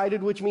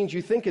 nearsighted, which means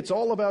you think it's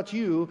all about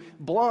you,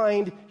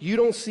 blind, you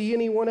don't see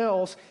anyone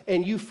else,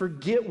 and you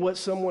forget what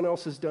someone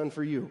else has done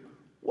for you.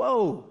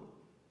 Whoa.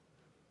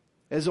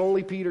 As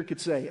only Peter could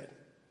say it.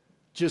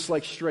 Just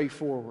like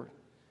straightforward.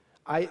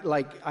 I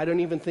don't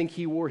even think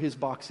he wore his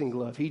boxing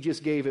glove. He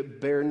just gave it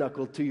bare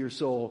knuckle to your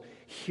soul.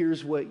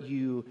 Here's what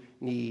you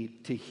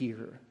need to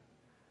hear.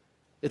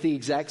 At the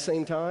exact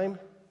same time,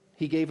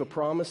 he gave a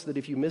promise that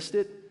if you missed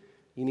it,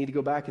 you need to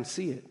go back and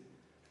see it.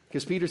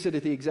 Because Peter said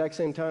at the exact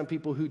same time,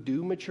 people who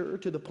do mature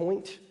to the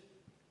point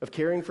of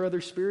caring for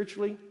others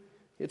spiritually,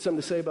 he had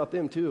something to say about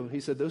them too.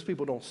 He said, those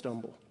people don't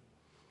stumble.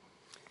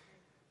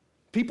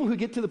 People who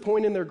get to the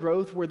point in their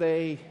growth where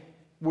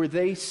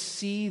they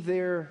see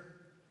their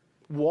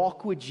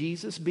walk with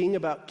Jesus being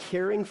about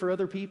caring for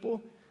other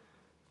people,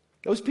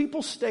 those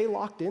people stay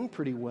locked in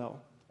pretty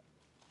well.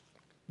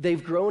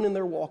 They've grown in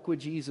their walk with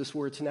Jesus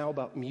where it's now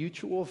about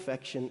mutual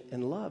affection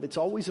and love. It's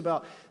always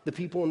about the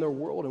people in their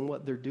world and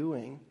what they're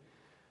doing.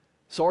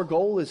 So our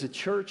goal as a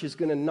church is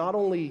going to not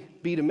only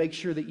be to make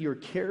sure that you're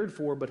cared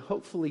for, but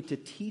hopefully to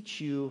teach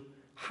you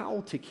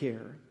how to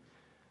care.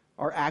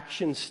 Our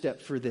action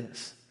step for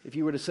this. If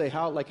you were to say,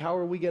 how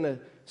are we going to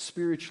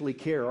spiritually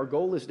care? Our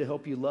goal is to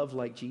help you love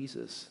like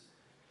Jesus.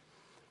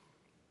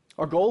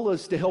 Our goal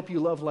is to help you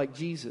love like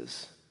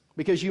Jesus.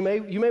 Because you may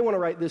want to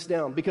write this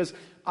down. Because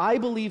I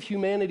believe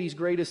humanity's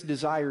greatest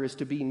desire is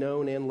to be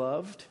known and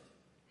loved.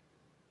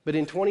 But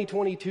in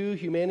 2022,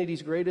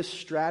 humanity's greatest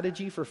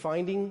strategy for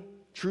finding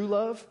true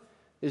love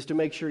is to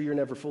make sure you're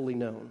never fully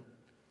known.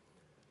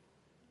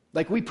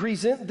 Like we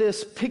present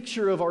this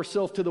picture of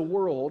ourselves to the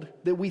world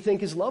that we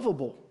think is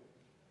lovable.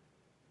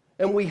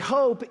 And we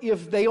hope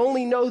if they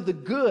only know the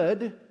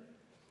good,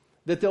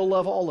 that they'll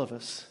love all of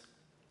us.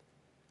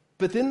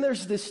 But then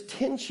there's this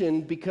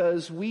tension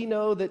because we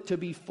know that to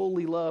be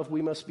fully loved,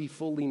 we must be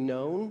fully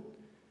known.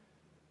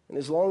 And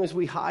as long as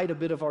we hide a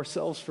bit of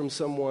ourselves from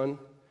someone,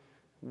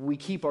 we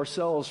keep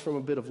ourselves from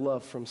a bit of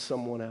love from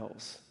someone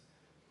else.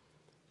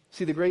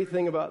 See, the great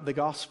thing about the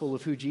gospel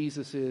of who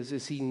Jesus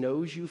is he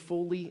knows you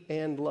fully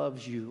and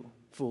loves you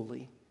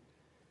fully.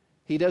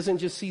 He doesn't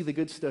just see the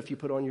good stuff you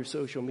put on your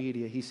social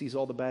media. He sees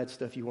all the bad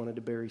stuff you wanted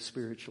to bury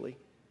spiritually.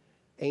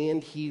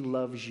 And he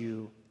loves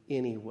you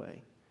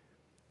anyway.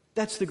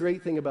 That's the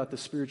great thing about the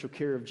spiritual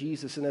care of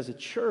Jesus. And as a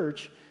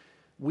church,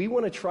 we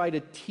want to try to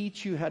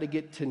teach you how to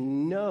get to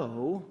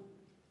know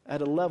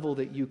at a level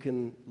that you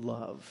can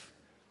love.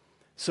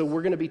 So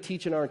we're going to be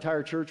teaching our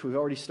entire church. We've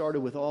already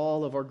started with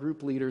all of our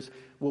group leaders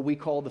what we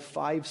call the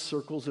 5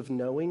 circles of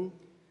knowing.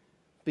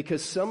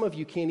 Because some of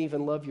you can't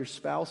even love your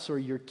spouse or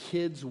your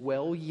kids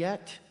well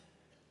yet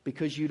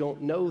because you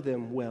don't know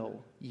them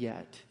well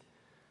yet.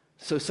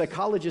 So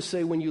psychologists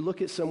say when you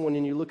look at someone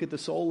and you look at the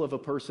soul of a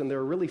person, there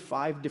are really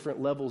 5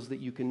 different levels that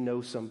you can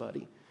know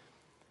somebody.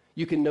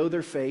 You can know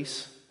their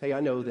face. Hey,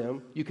 I know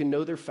them. You can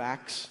know their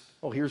facts.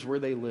 Oh, here's where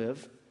they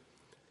live.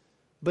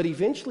 But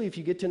eventually, if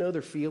you get to know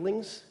their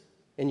feelings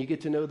and you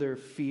get to know their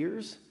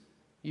fears,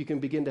 you can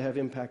begin to have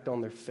impact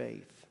on their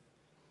faith.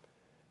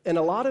 And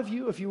a lot of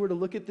you, if you were to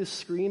look at this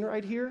screen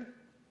right here,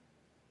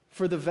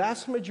 for the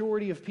vast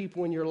majority of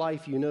people in your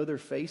life, you know their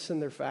face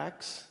and their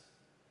facts.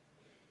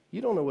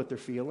 You don't know what they're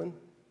feeling.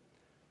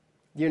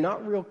 You're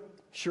not real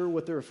sure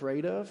what they're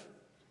afraid of,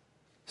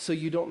 so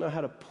you don't know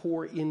how to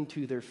pour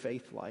into their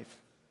faith life.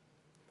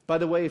 By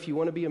the way, if you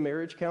want to be a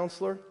marriage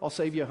counselor, I'll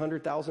save you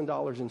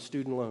 $100,000 in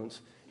student loans.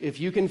 If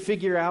you can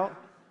figure out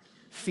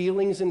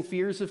feelings and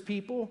fears of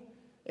people,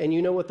 and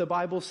you know what the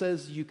Bible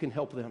says, you can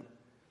help them.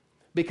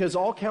 Because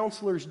all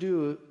counselors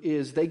do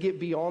is they get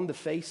beyond the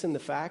face and the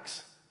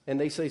facts, and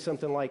they say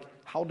something like,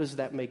 how does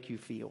that make you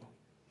feel?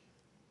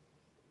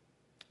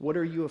 What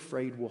are you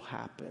afraid will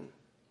happen?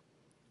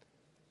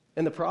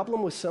 And the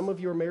problem with some of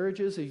your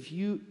marriages is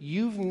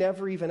you've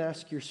never even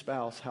asked your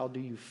spouse, how do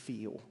you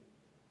feel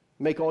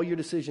Make all your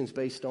decisions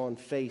based on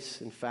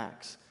face and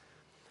facts.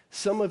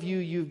 Some of you,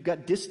 you've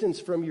got distance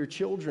from your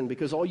children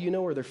because all you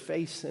know are their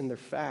face and their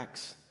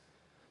facts.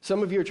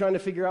 Some of you are trying to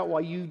figure out why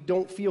you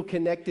don't feel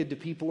connected to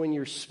people in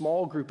your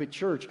small group at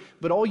church,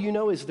 but all you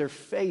know is their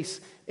face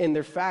and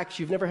their facts.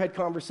 You've never had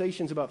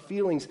conversations about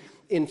feelings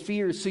and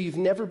fears, so you've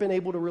never been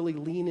able to really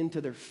lean into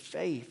their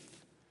faith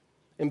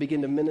and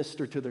begin to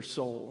minister to their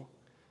soul.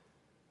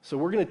 So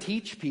we're going to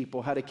teach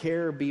people how to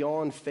care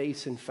beyond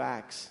face and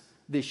facts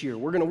this year.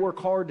 We're going to work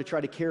hard to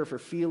try to care for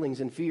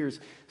feelings and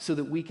fears so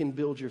that we can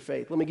build your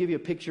faith. Let me give you a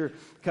picture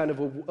kind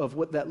of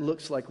what that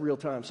looks like real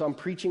time. So I'm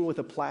preaching with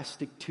a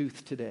plastic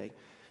tooth today.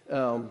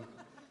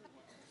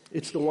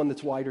 It's the one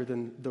that's wider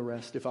than the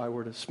rest if I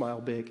were to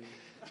smile big.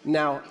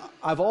 Now,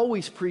 I've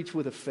always preached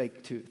with a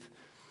fake tooth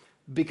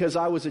because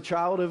I was a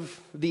child of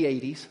the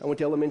 80s. I went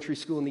to elementary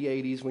school in the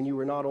 80s when you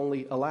were not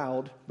only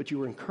allowed, but you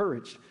were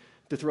encouraged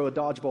to throw a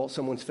dodgeball at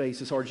someone's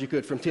face as hard as you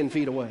could from 10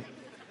 feet away.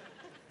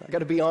 I got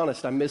to be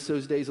honest, I miss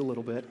those days a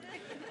little bit.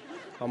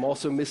 I'm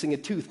also missing a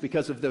tooth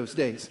because of those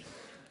days.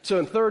 So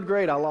in third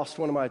grade, I lost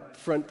one of my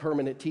front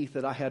permanent teeth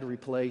that I had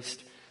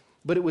replaced.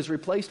 But it was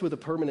replaced with a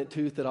permanent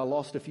tooth that I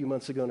lost a few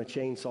months ago in a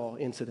chainsaw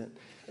incident.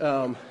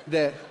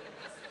 That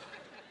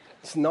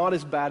it's not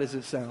as bad as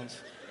it sounds.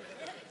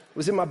 It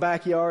was in my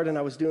backyard, and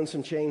I was doing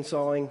some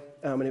chainsawing,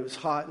 and it was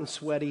hot and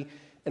sweaty.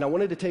 And I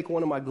wanted to take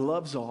one of my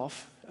gloves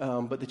off,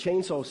 but the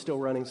chainsaw was still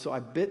running, so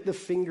I bit the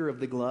finger of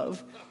the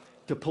glove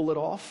to pull it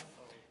off.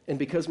 And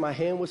because my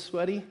hand was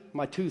sweaty,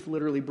 my tooth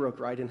literally broke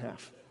right in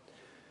half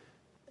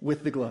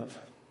with the glove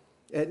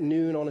at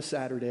noon on a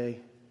Saturday,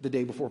 the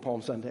day before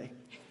Palm Sunday.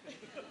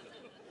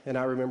 And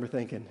I remember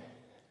thinking,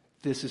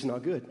 this is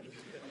not good.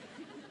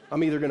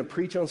 I'm either going to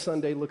preach on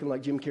Sunday looking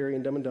like Jim Carrey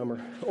and Dumb and Dumber,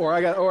 or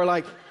I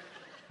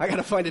got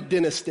to find a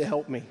dentist to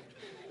help me.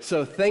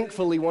 So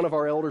thankfully, one of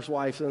our elders'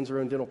 wives owns her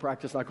own dental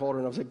practice, and I called her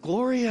and I was like,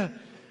 Gloria,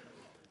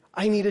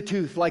 I need a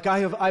tooth. Like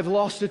I've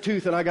lost a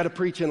tooth and I got to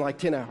preach in like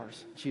 10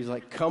 hours. She's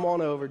like, come on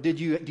over. Do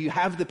you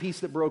have the piece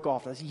that broke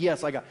off? And I said,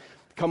 yes, I got.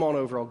 Come on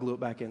over. I'll glue it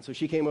back in. So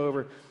she came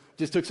over,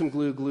 just took some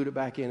glue, glued it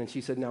back in, and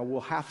she said, now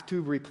we'll have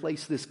to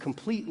replace this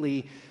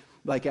completely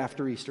like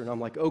after Easter. And I'm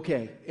like,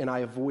 okay. And I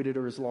avoided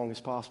her as long as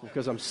possible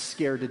because I'm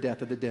scared to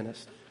death of the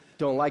dentist.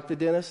 Don't like the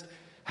dentist.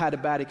 Had a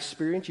bad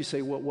experience. You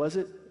say, what was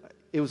it?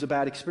 It was a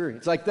bad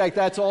experience. Like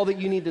that's all that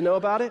you need to know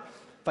about it.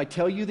 If I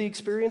tell you the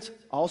experience,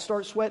 I'll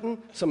start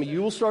sweating. Some of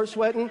you will start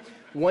sweating.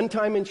 One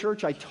time in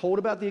church, I told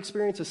about the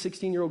experience. A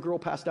 16-year-old girl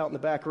passed out in the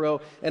back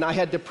row, and I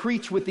had to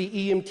preach with the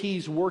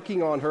EMTs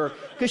working on her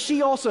because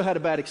she also had a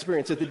bad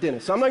experience at the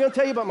dentist. So I'm not going to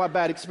tell you about my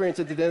bad experience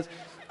at the dentist.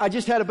 I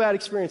just had a bad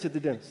experience at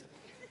the dentist.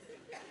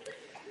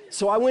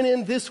 So I went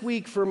in this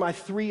week for my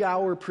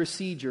 3-hour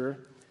procedure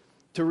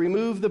to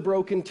remove the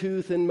broken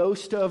tooth and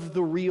most of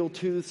the real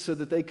tooth so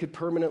that they could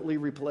permanently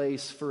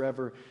replace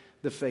forever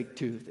the fake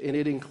tooth. And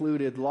it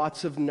included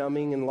lots of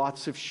numbing and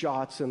lots of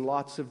shots and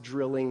lots of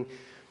drilling.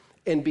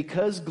 And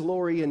because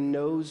Gloria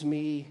knows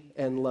me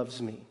and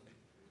loves me,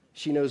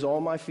 she knows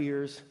all my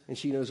fears and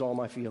she knows all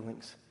my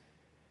feelings.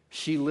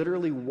 She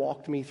literally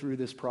walked me through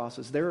this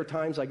process. There are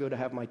times I go to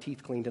have my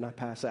teeth cleaned and I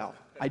pass out.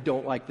 I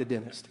don't like the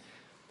dentist.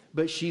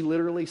 But she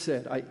literally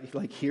said,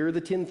 here are the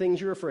 10 things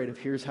you're afraid of.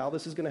 Here's how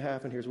this is going to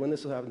happen. Here's when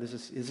this will happen. This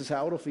is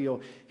how it'll feel.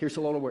 Here's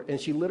how long it'll work. And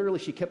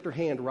she kept her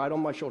hand right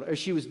on my shoulder. As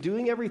she was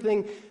doing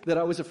everything that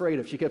I was afraid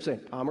of, she kept saying,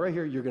 I'm right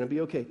here. You're going to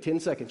be okay.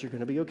 10 seconds. You're going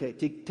to be okay.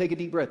 Take a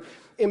deep breath.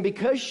 And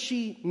because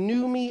she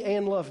knew me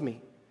and loved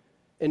me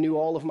and knew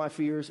all of my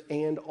fears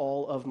and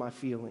all of my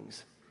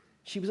feelings,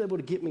 she was able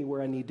to get me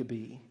where I need to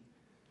be.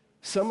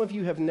 Some of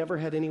you have never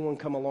had anyone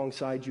come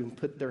alongside you and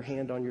put their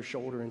hand on your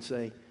shoulder and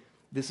say,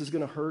 this is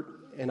going to hurt,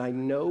 and I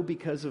know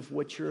because of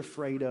what you're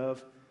afraid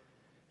of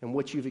and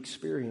what you've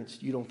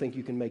experienced, you don't think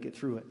you can make it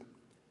through it,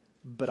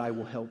 but I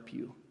will help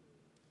you.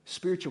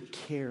 Spiritual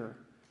care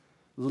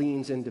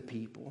leans into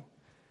people.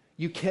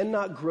 You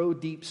cannot grow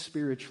deep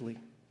spiritually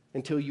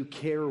until you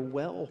care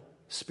well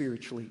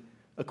spiritually,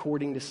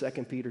 according to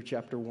 2 Peter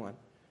chapter 1.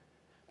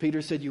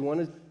 Peter said, you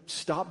want to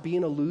stop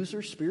being a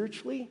loser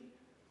spiritually?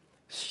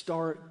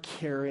 Start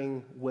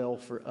caring well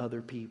for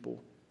other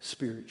people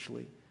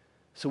spiritually.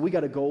 So we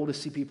got a goal to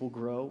see people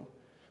grow.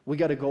 We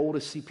got a goal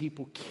to see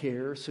people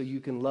care so you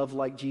can love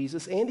like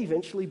Jesus and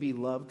eventually be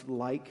loved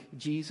like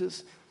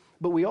Jesus.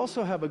 But we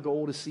also have a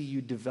goal to see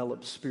you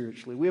develop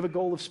spiritually. We have a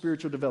goal of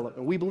spiritual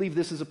development. We believe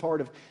this is a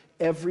part of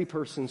every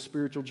person's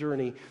spiritual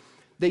journey,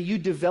 that you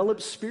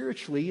develop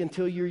spiritually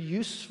until you're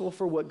useful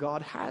for what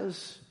God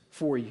has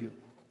for you.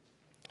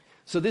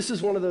 So this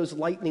is one of those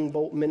lightning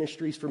bolt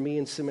ministries for me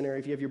in seminary.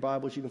 If you have your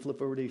Bibles, you can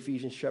flip over to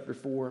Ephesians chapter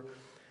 4.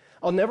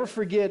 I'll never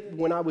forget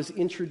when I was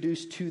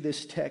introduced to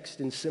this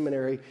text in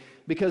seminary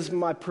because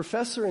my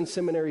professor in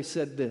seminary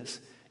said this: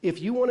 if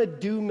you want to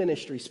do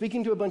ministry,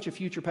 speaking to a bunch of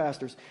future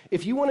pastors,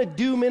 if you want to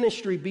do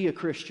ministry, be a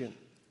Christian.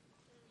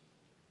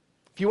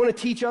 If you want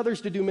to teach others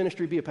to do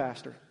ministry, be a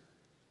pastor.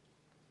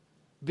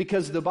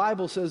 Because the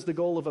Bible says the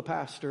goal of a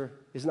pastor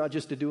is not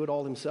just to do it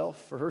all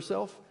himself or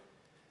herself,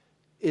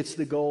 it's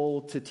the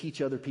goal to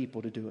teach other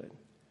people to do it.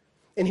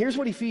 And here's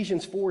what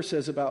Ephesians 4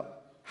 says about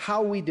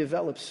how we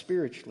develop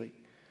spiritually.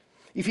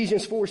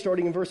 Ephesians 4,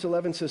 starting in verse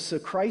 11, says, "So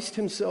Christ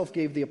himself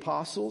gave the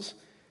apostles,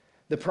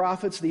 the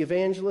prophets, the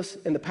evangelists,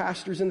 and the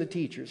pastors and the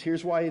teachers."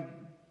 Here's why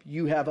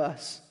you have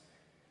us.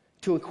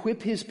 "To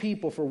equip his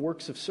people for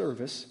works of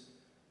service,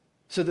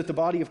 so that the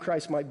body of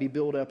Christ might be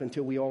built up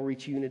until we all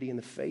reach unity in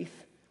the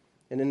faith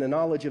and in the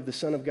knowledge of the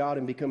Son of God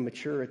and become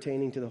mature,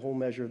 attaining to the whole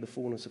measure of the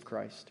fullness of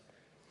Christ.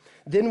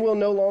 Then we'll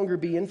no longer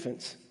be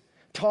infants,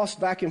 tossed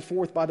back and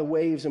forth by the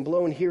waves and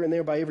blown here and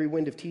there by every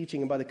wind of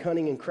teaching and by the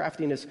cunning and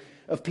craftiness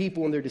of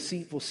people and their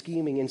deceitful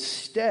scheming.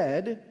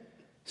 Instead,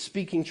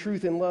 speaking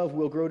truth in love,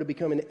 we'll grow to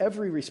become in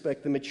every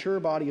respect the mature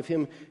body of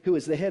him who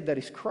is the head, that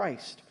is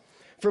Christ.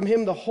 From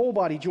him the whole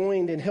body,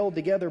 joined and held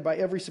together by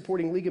every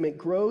supporting ligament,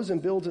 grows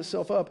and builds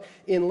itself up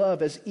in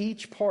love as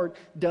each part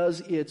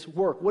does its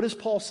work." What is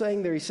Paul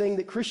saying there? He's saying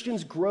that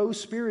Christians grow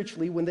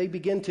spiritually when they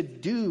begin to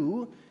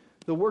do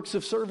the works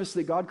of service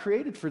that God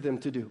created for them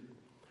to do.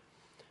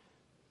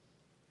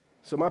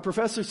 So my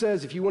professor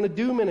says, if you want to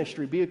do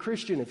ministry, be a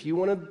Christian. If you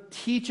want to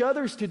teach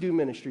others to do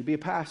ministry, be a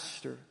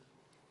pastor.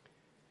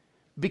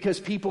 Because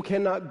people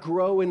cannot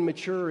grow and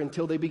mature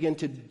until they begin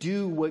to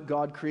do what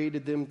God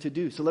created them to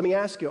do. So let me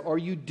ask you, are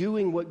you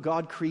doing what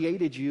God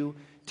created you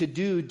to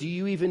do? Do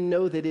you even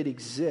know that it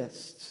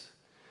exists?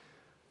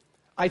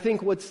 I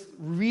think what's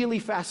really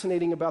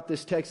fascinating about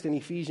this text in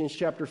Ephesians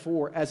chapter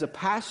 4, as a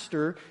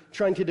pastor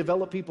trying to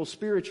develop people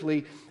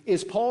spiritually,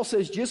 is Paul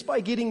says just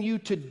by getting you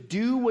to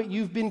do what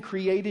you've been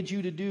created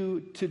you to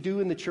do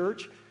in the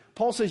church,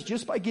 Paul says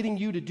just by getting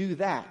you to do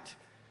that,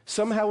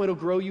 somehow it'll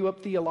grow you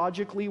up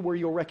theologically where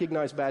you'll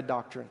recognize bad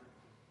doctrine.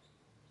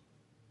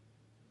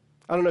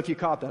 I don't know if you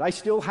caught that. I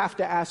still have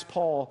to ask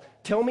Paul,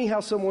 tell me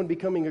how someone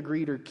becoming a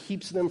greeter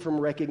keeps them from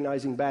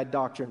recognizing bad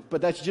doctrine. But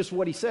that's just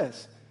what he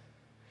says.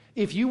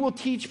 If you will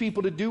teach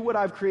people to do what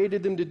I've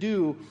created them to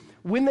do,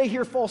 when they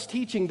hear false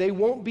teaching, they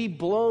won't be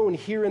blown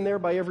here and there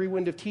by every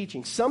wind of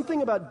teaching.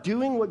 Something about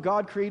doing what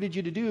God created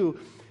you to do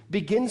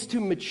begins to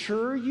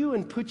mature you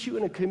and put you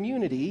in a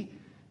community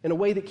in a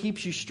way that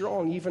keeps you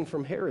strong even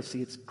from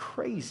heresy. It's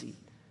crazy.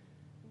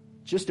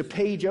 Just a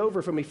page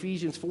over from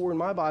Ephesians 4 in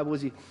my Bible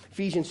is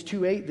Ephesians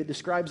 2:8 that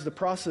describes the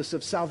process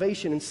of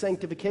salvation and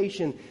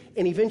sanctification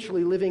and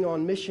eventually living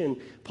on mission.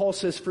 Paul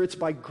says, "For it's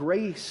by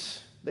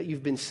grace that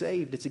you've been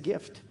saved." It's a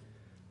gift.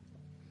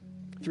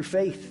 Through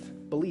faith,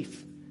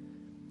 belief.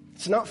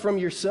 It's not from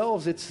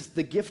yourselves, it's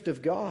the gift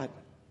of God.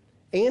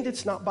 And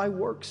it's not by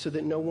works so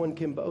that no one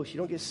can boast. You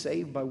don't get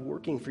saved by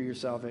working for your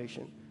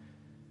salvation.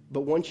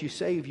 But once you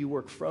save, you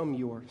work from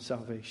your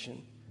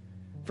salvation.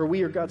 For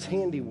we are God's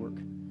handiwork,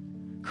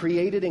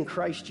 created in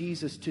Christ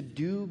Jesus to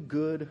do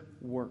good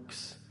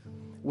works,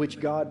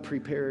 which God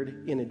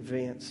prepared in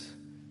advance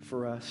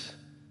for us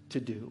to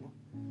do.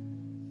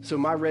 So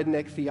my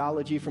redneck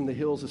theology from the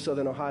hills of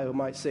Southern Ohio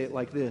might say it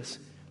like this.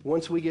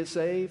 Once we get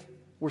saved,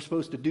 we're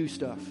supposed to do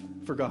stuff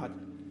for God.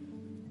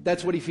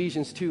 That's what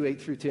Ephesians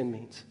 2:8 through 10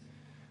 means.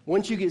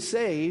 Once you get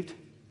saved,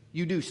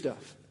 you do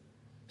stuff.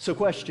 So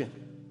question,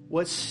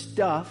 what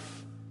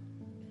stuff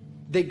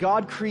that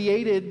God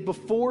created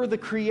before the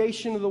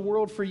creation of the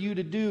world for you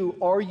to do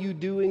are you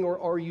doing or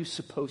are you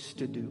supposed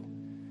to do?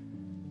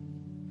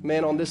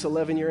 Man, on this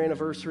 11-year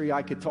anniversary,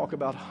 I could talk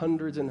about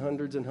hundreds and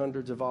hundreds and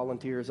hundreds of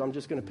volunteers. I'm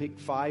just going to pick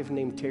 5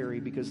 named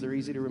Terry because they're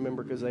easy to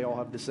remember because they all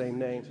have the same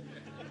name.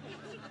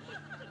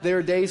 There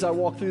are days I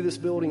walk through this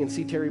building and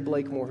see Terry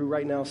Blakemore, who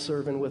right now is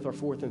serving with our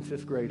 4th and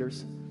 5th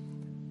graders.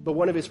 But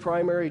one of his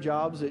primary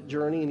jobs at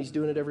Journey, and he's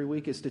doing it every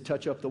week, is to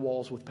touch up the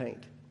walls with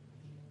paint.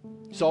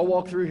 So I'll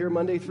walk through here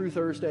Monday through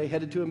Thursday,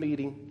 headed to a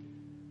meeting,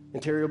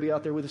 and Terry will be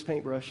out there with his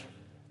paintbrush,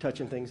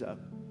 touching things up.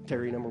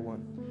 Terry, number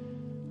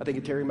 1. I think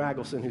of Terry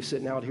Magelson, who's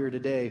sitting out here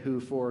today,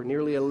 who for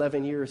nearly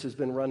 11 years has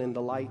been running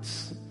the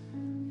lights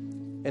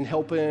and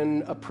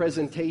helping a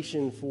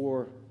presentation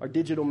for our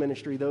digital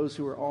ministry, those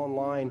who are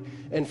online,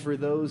 and for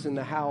those in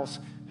the house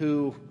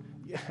who,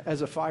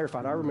 as a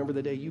firefighter, I remember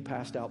the day you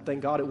passed out.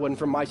 Thank God it wasn't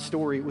from my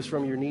story. It was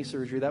from your knee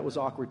surgery. That was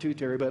awkward too,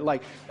 Terry. But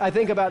I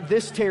think about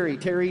this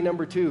Terry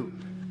number 2,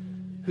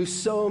 who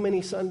so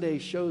many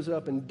Sundays shows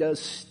up and does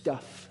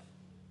stuff,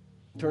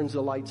 turns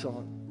the lights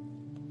on.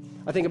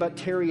 I think about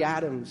Terry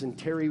Adams and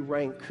Terry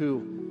Rank,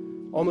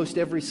 who almost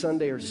every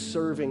Sunday are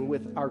serving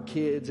with our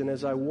kids. And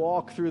as I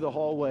walk through the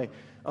hallway,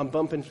 I'm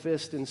bumping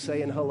fists and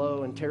saying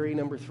hello. And Terry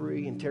number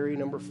 3 and Terry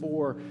number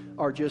 4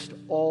 are just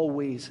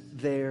always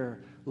there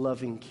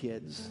loving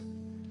kids.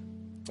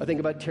 I think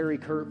about Terry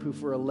Kerp, who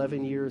for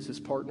 11 years has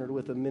partnered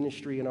with a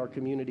ministry in our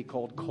community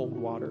called Cold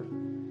Water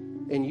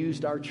and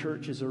used our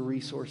church as a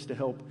resource to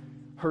help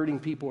hurting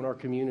people in our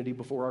community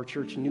before our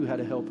church knew how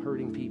to help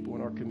hurting people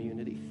in our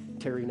community.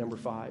 Terry number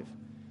 5.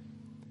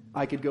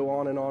 I could go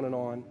on and on and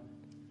on.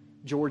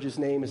 George's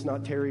name is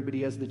not Terry, but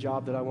he has the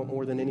job that I want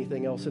more than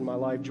anything else in my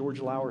life.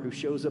 George Lauer, who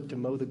shows up to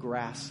mow the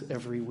grass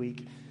every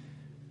week.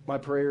 My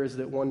prayer is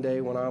that one day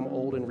when I'm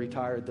old and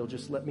retired, they'll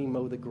just let me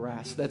mow the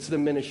grass. That's the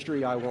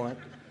ministry I want.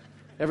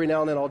 Every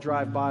now and then I'll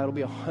drive by. It'll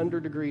be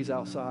 100 degrees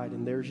outside,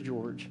 and there's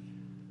George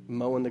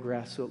mowing the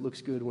grass so it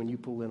looks good when you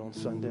pull in on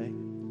Sunday.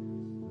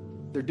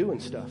 They're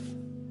doing stuff.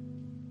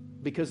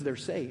 because they're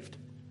saved.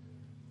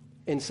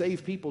 And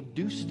saved people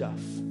do stuff.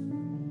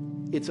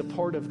 It's a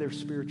part of their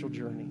spiritual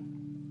journey.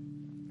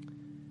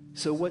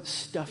 So what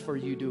stuff are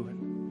you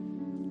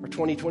doing? Our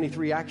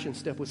 2023 action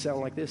step would sound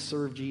like this: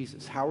 serve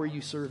Jesus. How are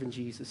you serving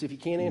Jesus? If you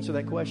can't answer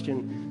that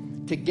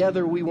question,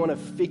 together we want to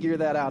figure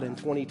that out in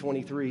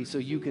 2023 so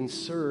you can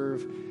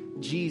serve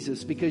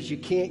Jesus, because you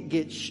can't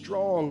get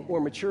strong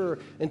or mature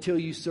until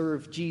you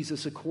serve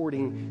Jesus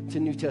according to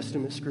New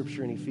Testament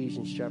scripture in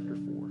Ephesians chapter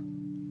 4.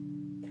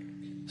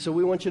 So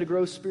we want you to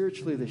grow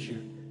spiritually this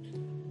year.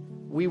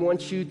 We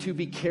want you to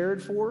be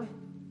cared for,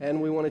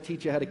 and we want to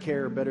teach you how to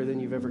care better than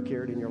you've ever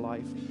cared in your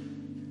life.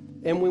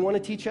 And we want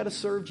to teach you how to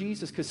serve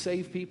Jesus, because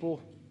saved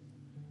people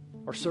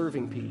are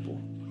serving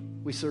people.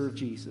 We serve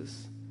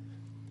Jesus.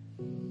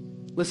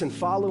 Listen,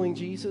 following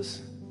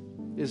Jesus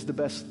is the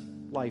best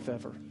life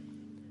ever.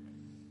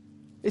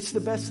 It's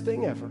the best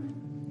thing ever.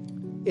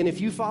 And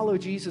if you follow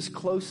Jesus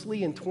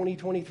closely in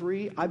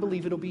 2023, I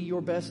believe it'll be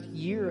your best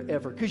year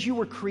ever, because you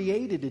were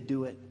created to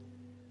do it.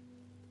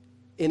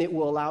 And it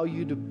will allow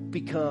you to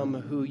become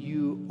who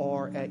you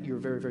are at your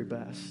very, very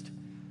best.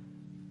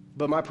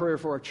 But my prayer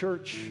for our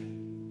church,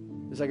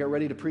 as I got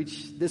ready to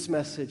preach this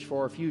message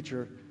for our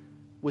future,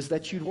 was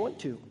that you'd want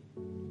to.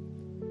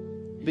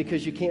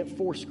 Because you can't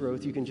force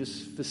growth, you can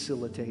just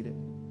facilitate it.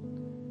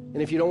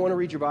 And if you don't want to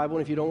read your Bible,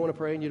 and if you don't want to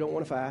pray, and you don't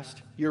want to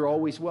fast, you're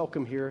always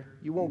welcome here.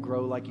 You won't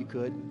grow like you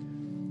could.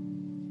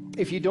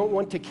 If you don't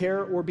want to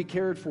care or be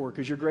cared for,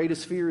 because your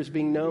greatest fear is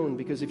being known,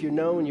 because if you're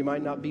known, you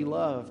might not be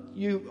loved,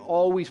 you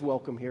always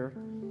welcome here,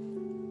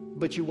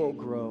 but you won't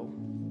grow.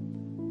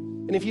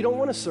 And if you don't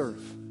want to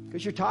serve,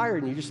 because you're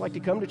tired and you just like to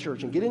come to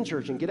church and get in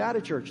church and get out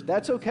of church,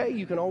 that's okay.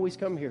 You can always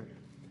come here,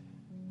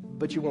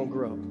 but you won't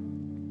grow.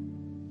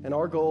 And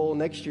our goal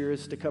next year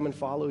is to come and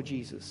follow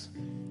Jesus,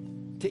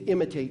 to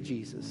imitate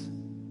Jesus.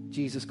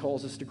 Jesus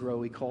calls us to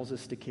grow. He calls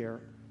us to care.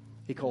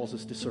 He calls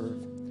us to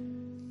serve.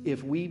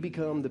 If we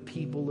become the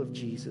people of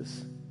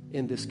Jesus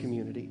in this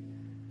community,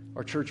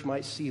 our church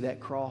might see that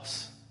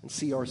cross and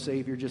see our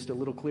Savior just a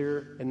little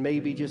clearer, and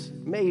maybe, just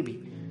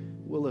maybe,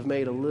 we'll have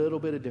made a little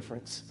bit of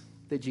difference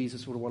that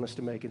Jesus would want us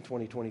to make in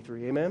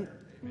 2023. Amen?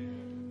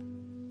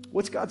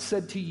 What's God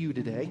said to you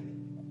today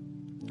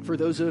for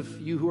those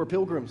of you who are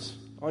pilgrims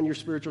on your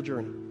spiritual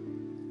journey?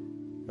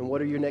 And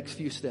what are your next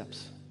few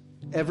steps?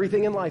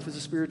 Everything in life is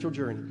a spiritual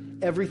journey.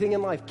 Everything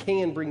in life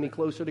can bring me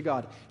closer to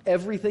God.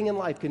 Everything in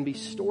life can be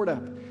stored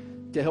up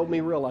to help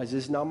me realize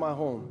this is not my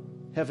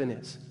home. Heaven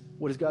is.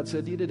 What has God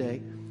said to you today?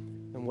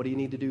 And what do you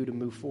need to do to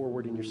move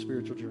forward in your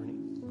spiritual journey?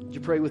 Would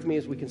you pray with me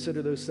as we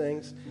consider those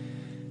things?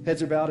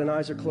 Heads are bowed and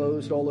eyes are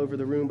closed all over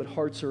the room, but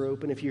hearts are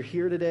open. If you're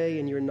here today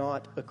and you're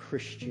not a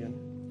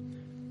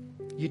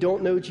Christian, you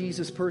don't know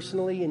Jesus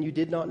personally, and you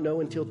did not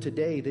know until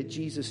today that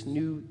Jesus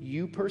knew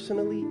you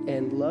personally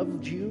and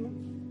loved you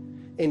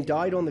and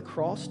died on the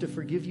cross to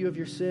forgive you of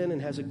your sin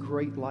and has a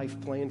great life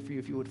planned for you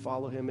if you would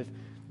follow him. If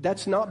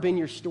that's not been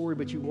your story,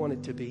 but you want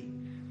it to be,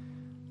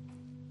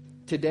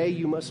 today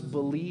you must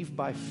believe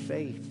by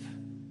faith,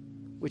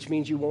 which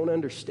means you won't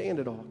understand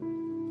it all,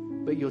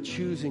 but you'll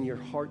choose in your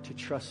heart to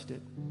trust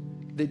it,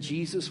 that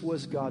Jesus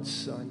was God's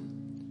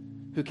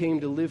Son, who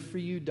came to live for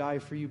you, die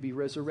for you, be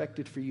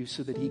resurrected for you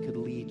so that he could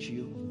lead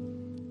you.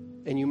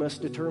 And you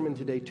must determine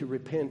today to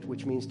repent,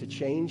 which means to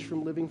change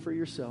from living for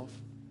yourself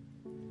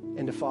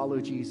and to follow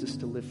Jesus,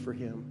 to live for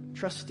him,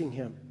 trusting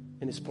him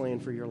in his plan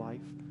for your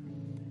life.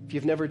 If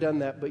you've never done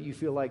that, but you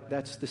feel like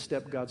that's the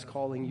step God's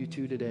calling you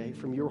to today,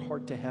 from your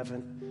heart to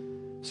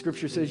heaven,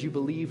 Scripture says you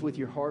believe with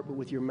your heart, but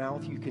with your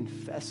mouth you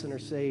confess and are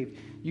saved.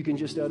 You can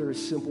just utter a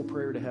simple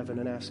prayer to heaven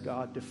and ask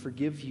God to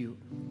forgive you,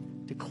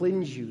 to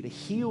cleanse you, to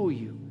heal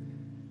you,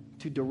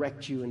 to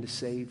direct you, and to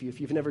save you. If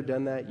you've never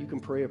done that, you can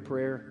pray a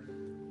prayer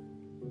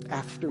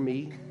after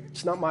me.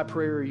 It's not my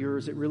prayer or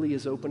yours. It really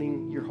is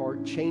opening your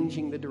heart,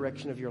 changing the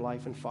direction of your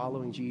life and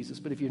following Jesus.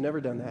 But if you've never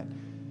done that,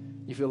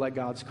 you feel like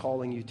God's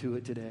calling you to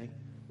it today.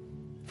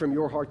 From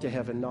your heart to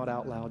heaven, not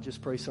out loud,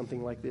 just pray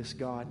something like this.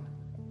 God,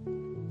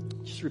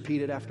 just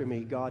repeat it after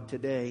me. God,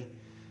 today,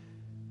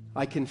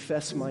 I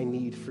confess my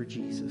need for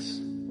Jesus.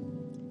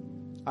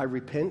 I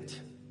repent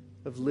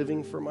of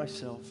living for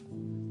myself,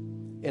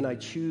 and I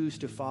choose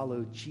to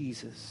follow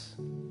Jesus.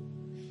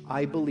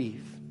 I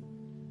believe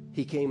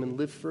he came and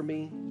lived for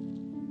me,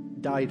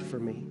 died for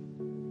me,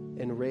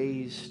 and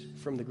raised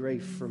from the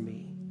grave for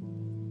me.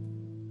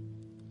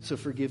 So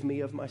forgive me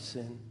of my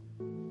sin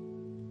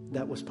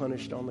that was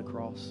punished on the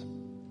cross.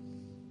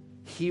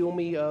 Heal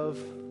me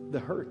of the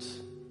hurts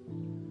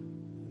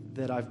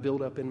that I've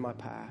built up in my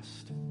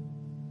past,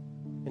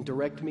 and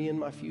direct me in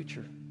my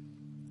future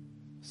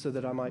so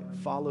that I might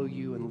follow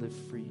you and live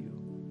for you.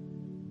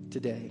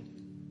 Today,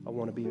 I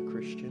want to be a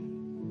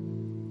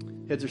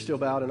Christian. Heads are still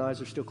bowed and eyes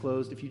are still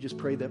closed. If you just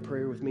prayed that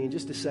prayer with me, in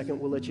just a second,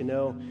 we'll let you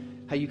know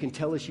how you can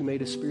tell us you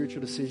made a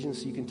spiritual decision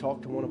so you can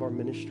talk to one of our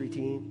ministry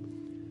team.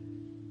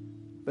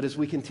 But as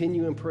we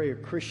continue in prayer,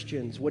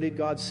 Christians, what did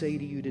God say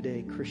to you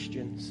today,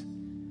 Christians?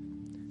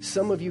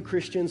 Some of you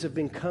Christians have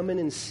been coming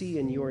and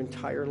seeing your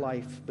entire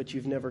life, but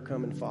you've never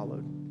come and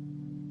followed.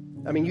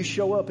 I mean, you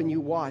show up and you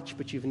watch,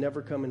 but you've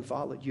never come and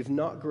followed. You've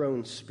not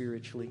grown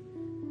spiritually.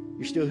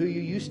 You're still who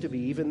you used to be,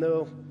 even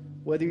though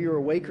whether you're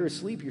awake or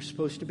asleep, you're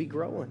supposed to be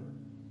growing.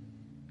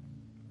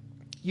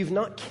 You've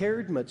not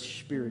cared much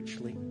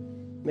spiritually.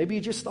 Maybe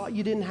you just thought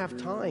you didn't have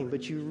time,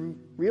 but you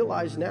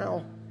realize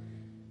now,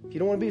 if you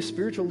don't want to be a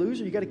spiritual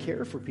loser, you got to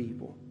care for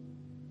people.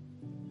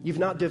 You've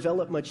not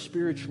developed much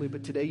spiritually,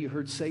 but today you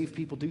heard saved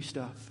people do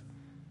stuff.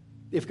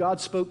 If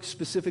God spoke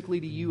specifically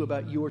to you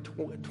about your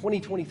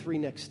 2023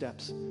 next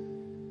steps,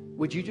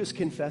 would you just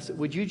confess it?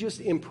 Would you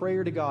just, in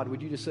prayer to God,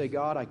 would you just say,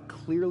 God, I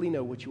clearly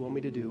know what you want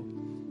me to do.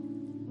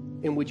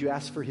 And would you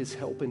ask for his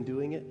help in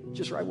doing it?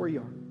 Just right where you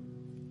are.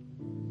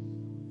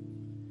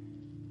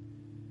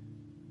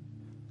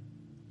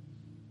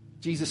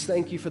 Jesus,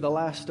 thank you for the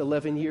last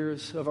 11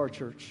 years of our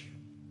church.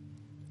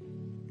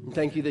 And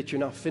thank you that you're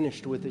not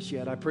finished with us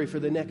yet. I pray for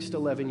the next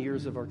 11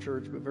 years of our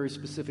church, but very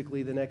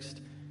specifically the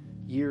next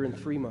year and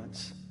 3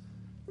 months.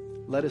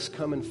 Let us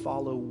come and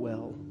follow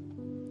well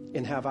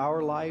and have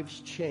our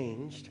lives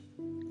changed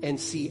and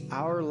see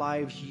our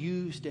lives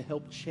used to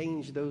help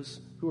change those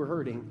who are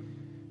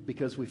hurting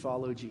because we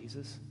follow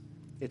Jesus.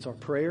 It's our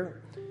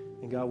prayer.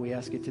 And God, we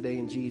ask it today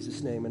in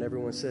Jesus' name. And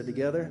everyone said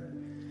together,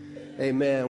 amen.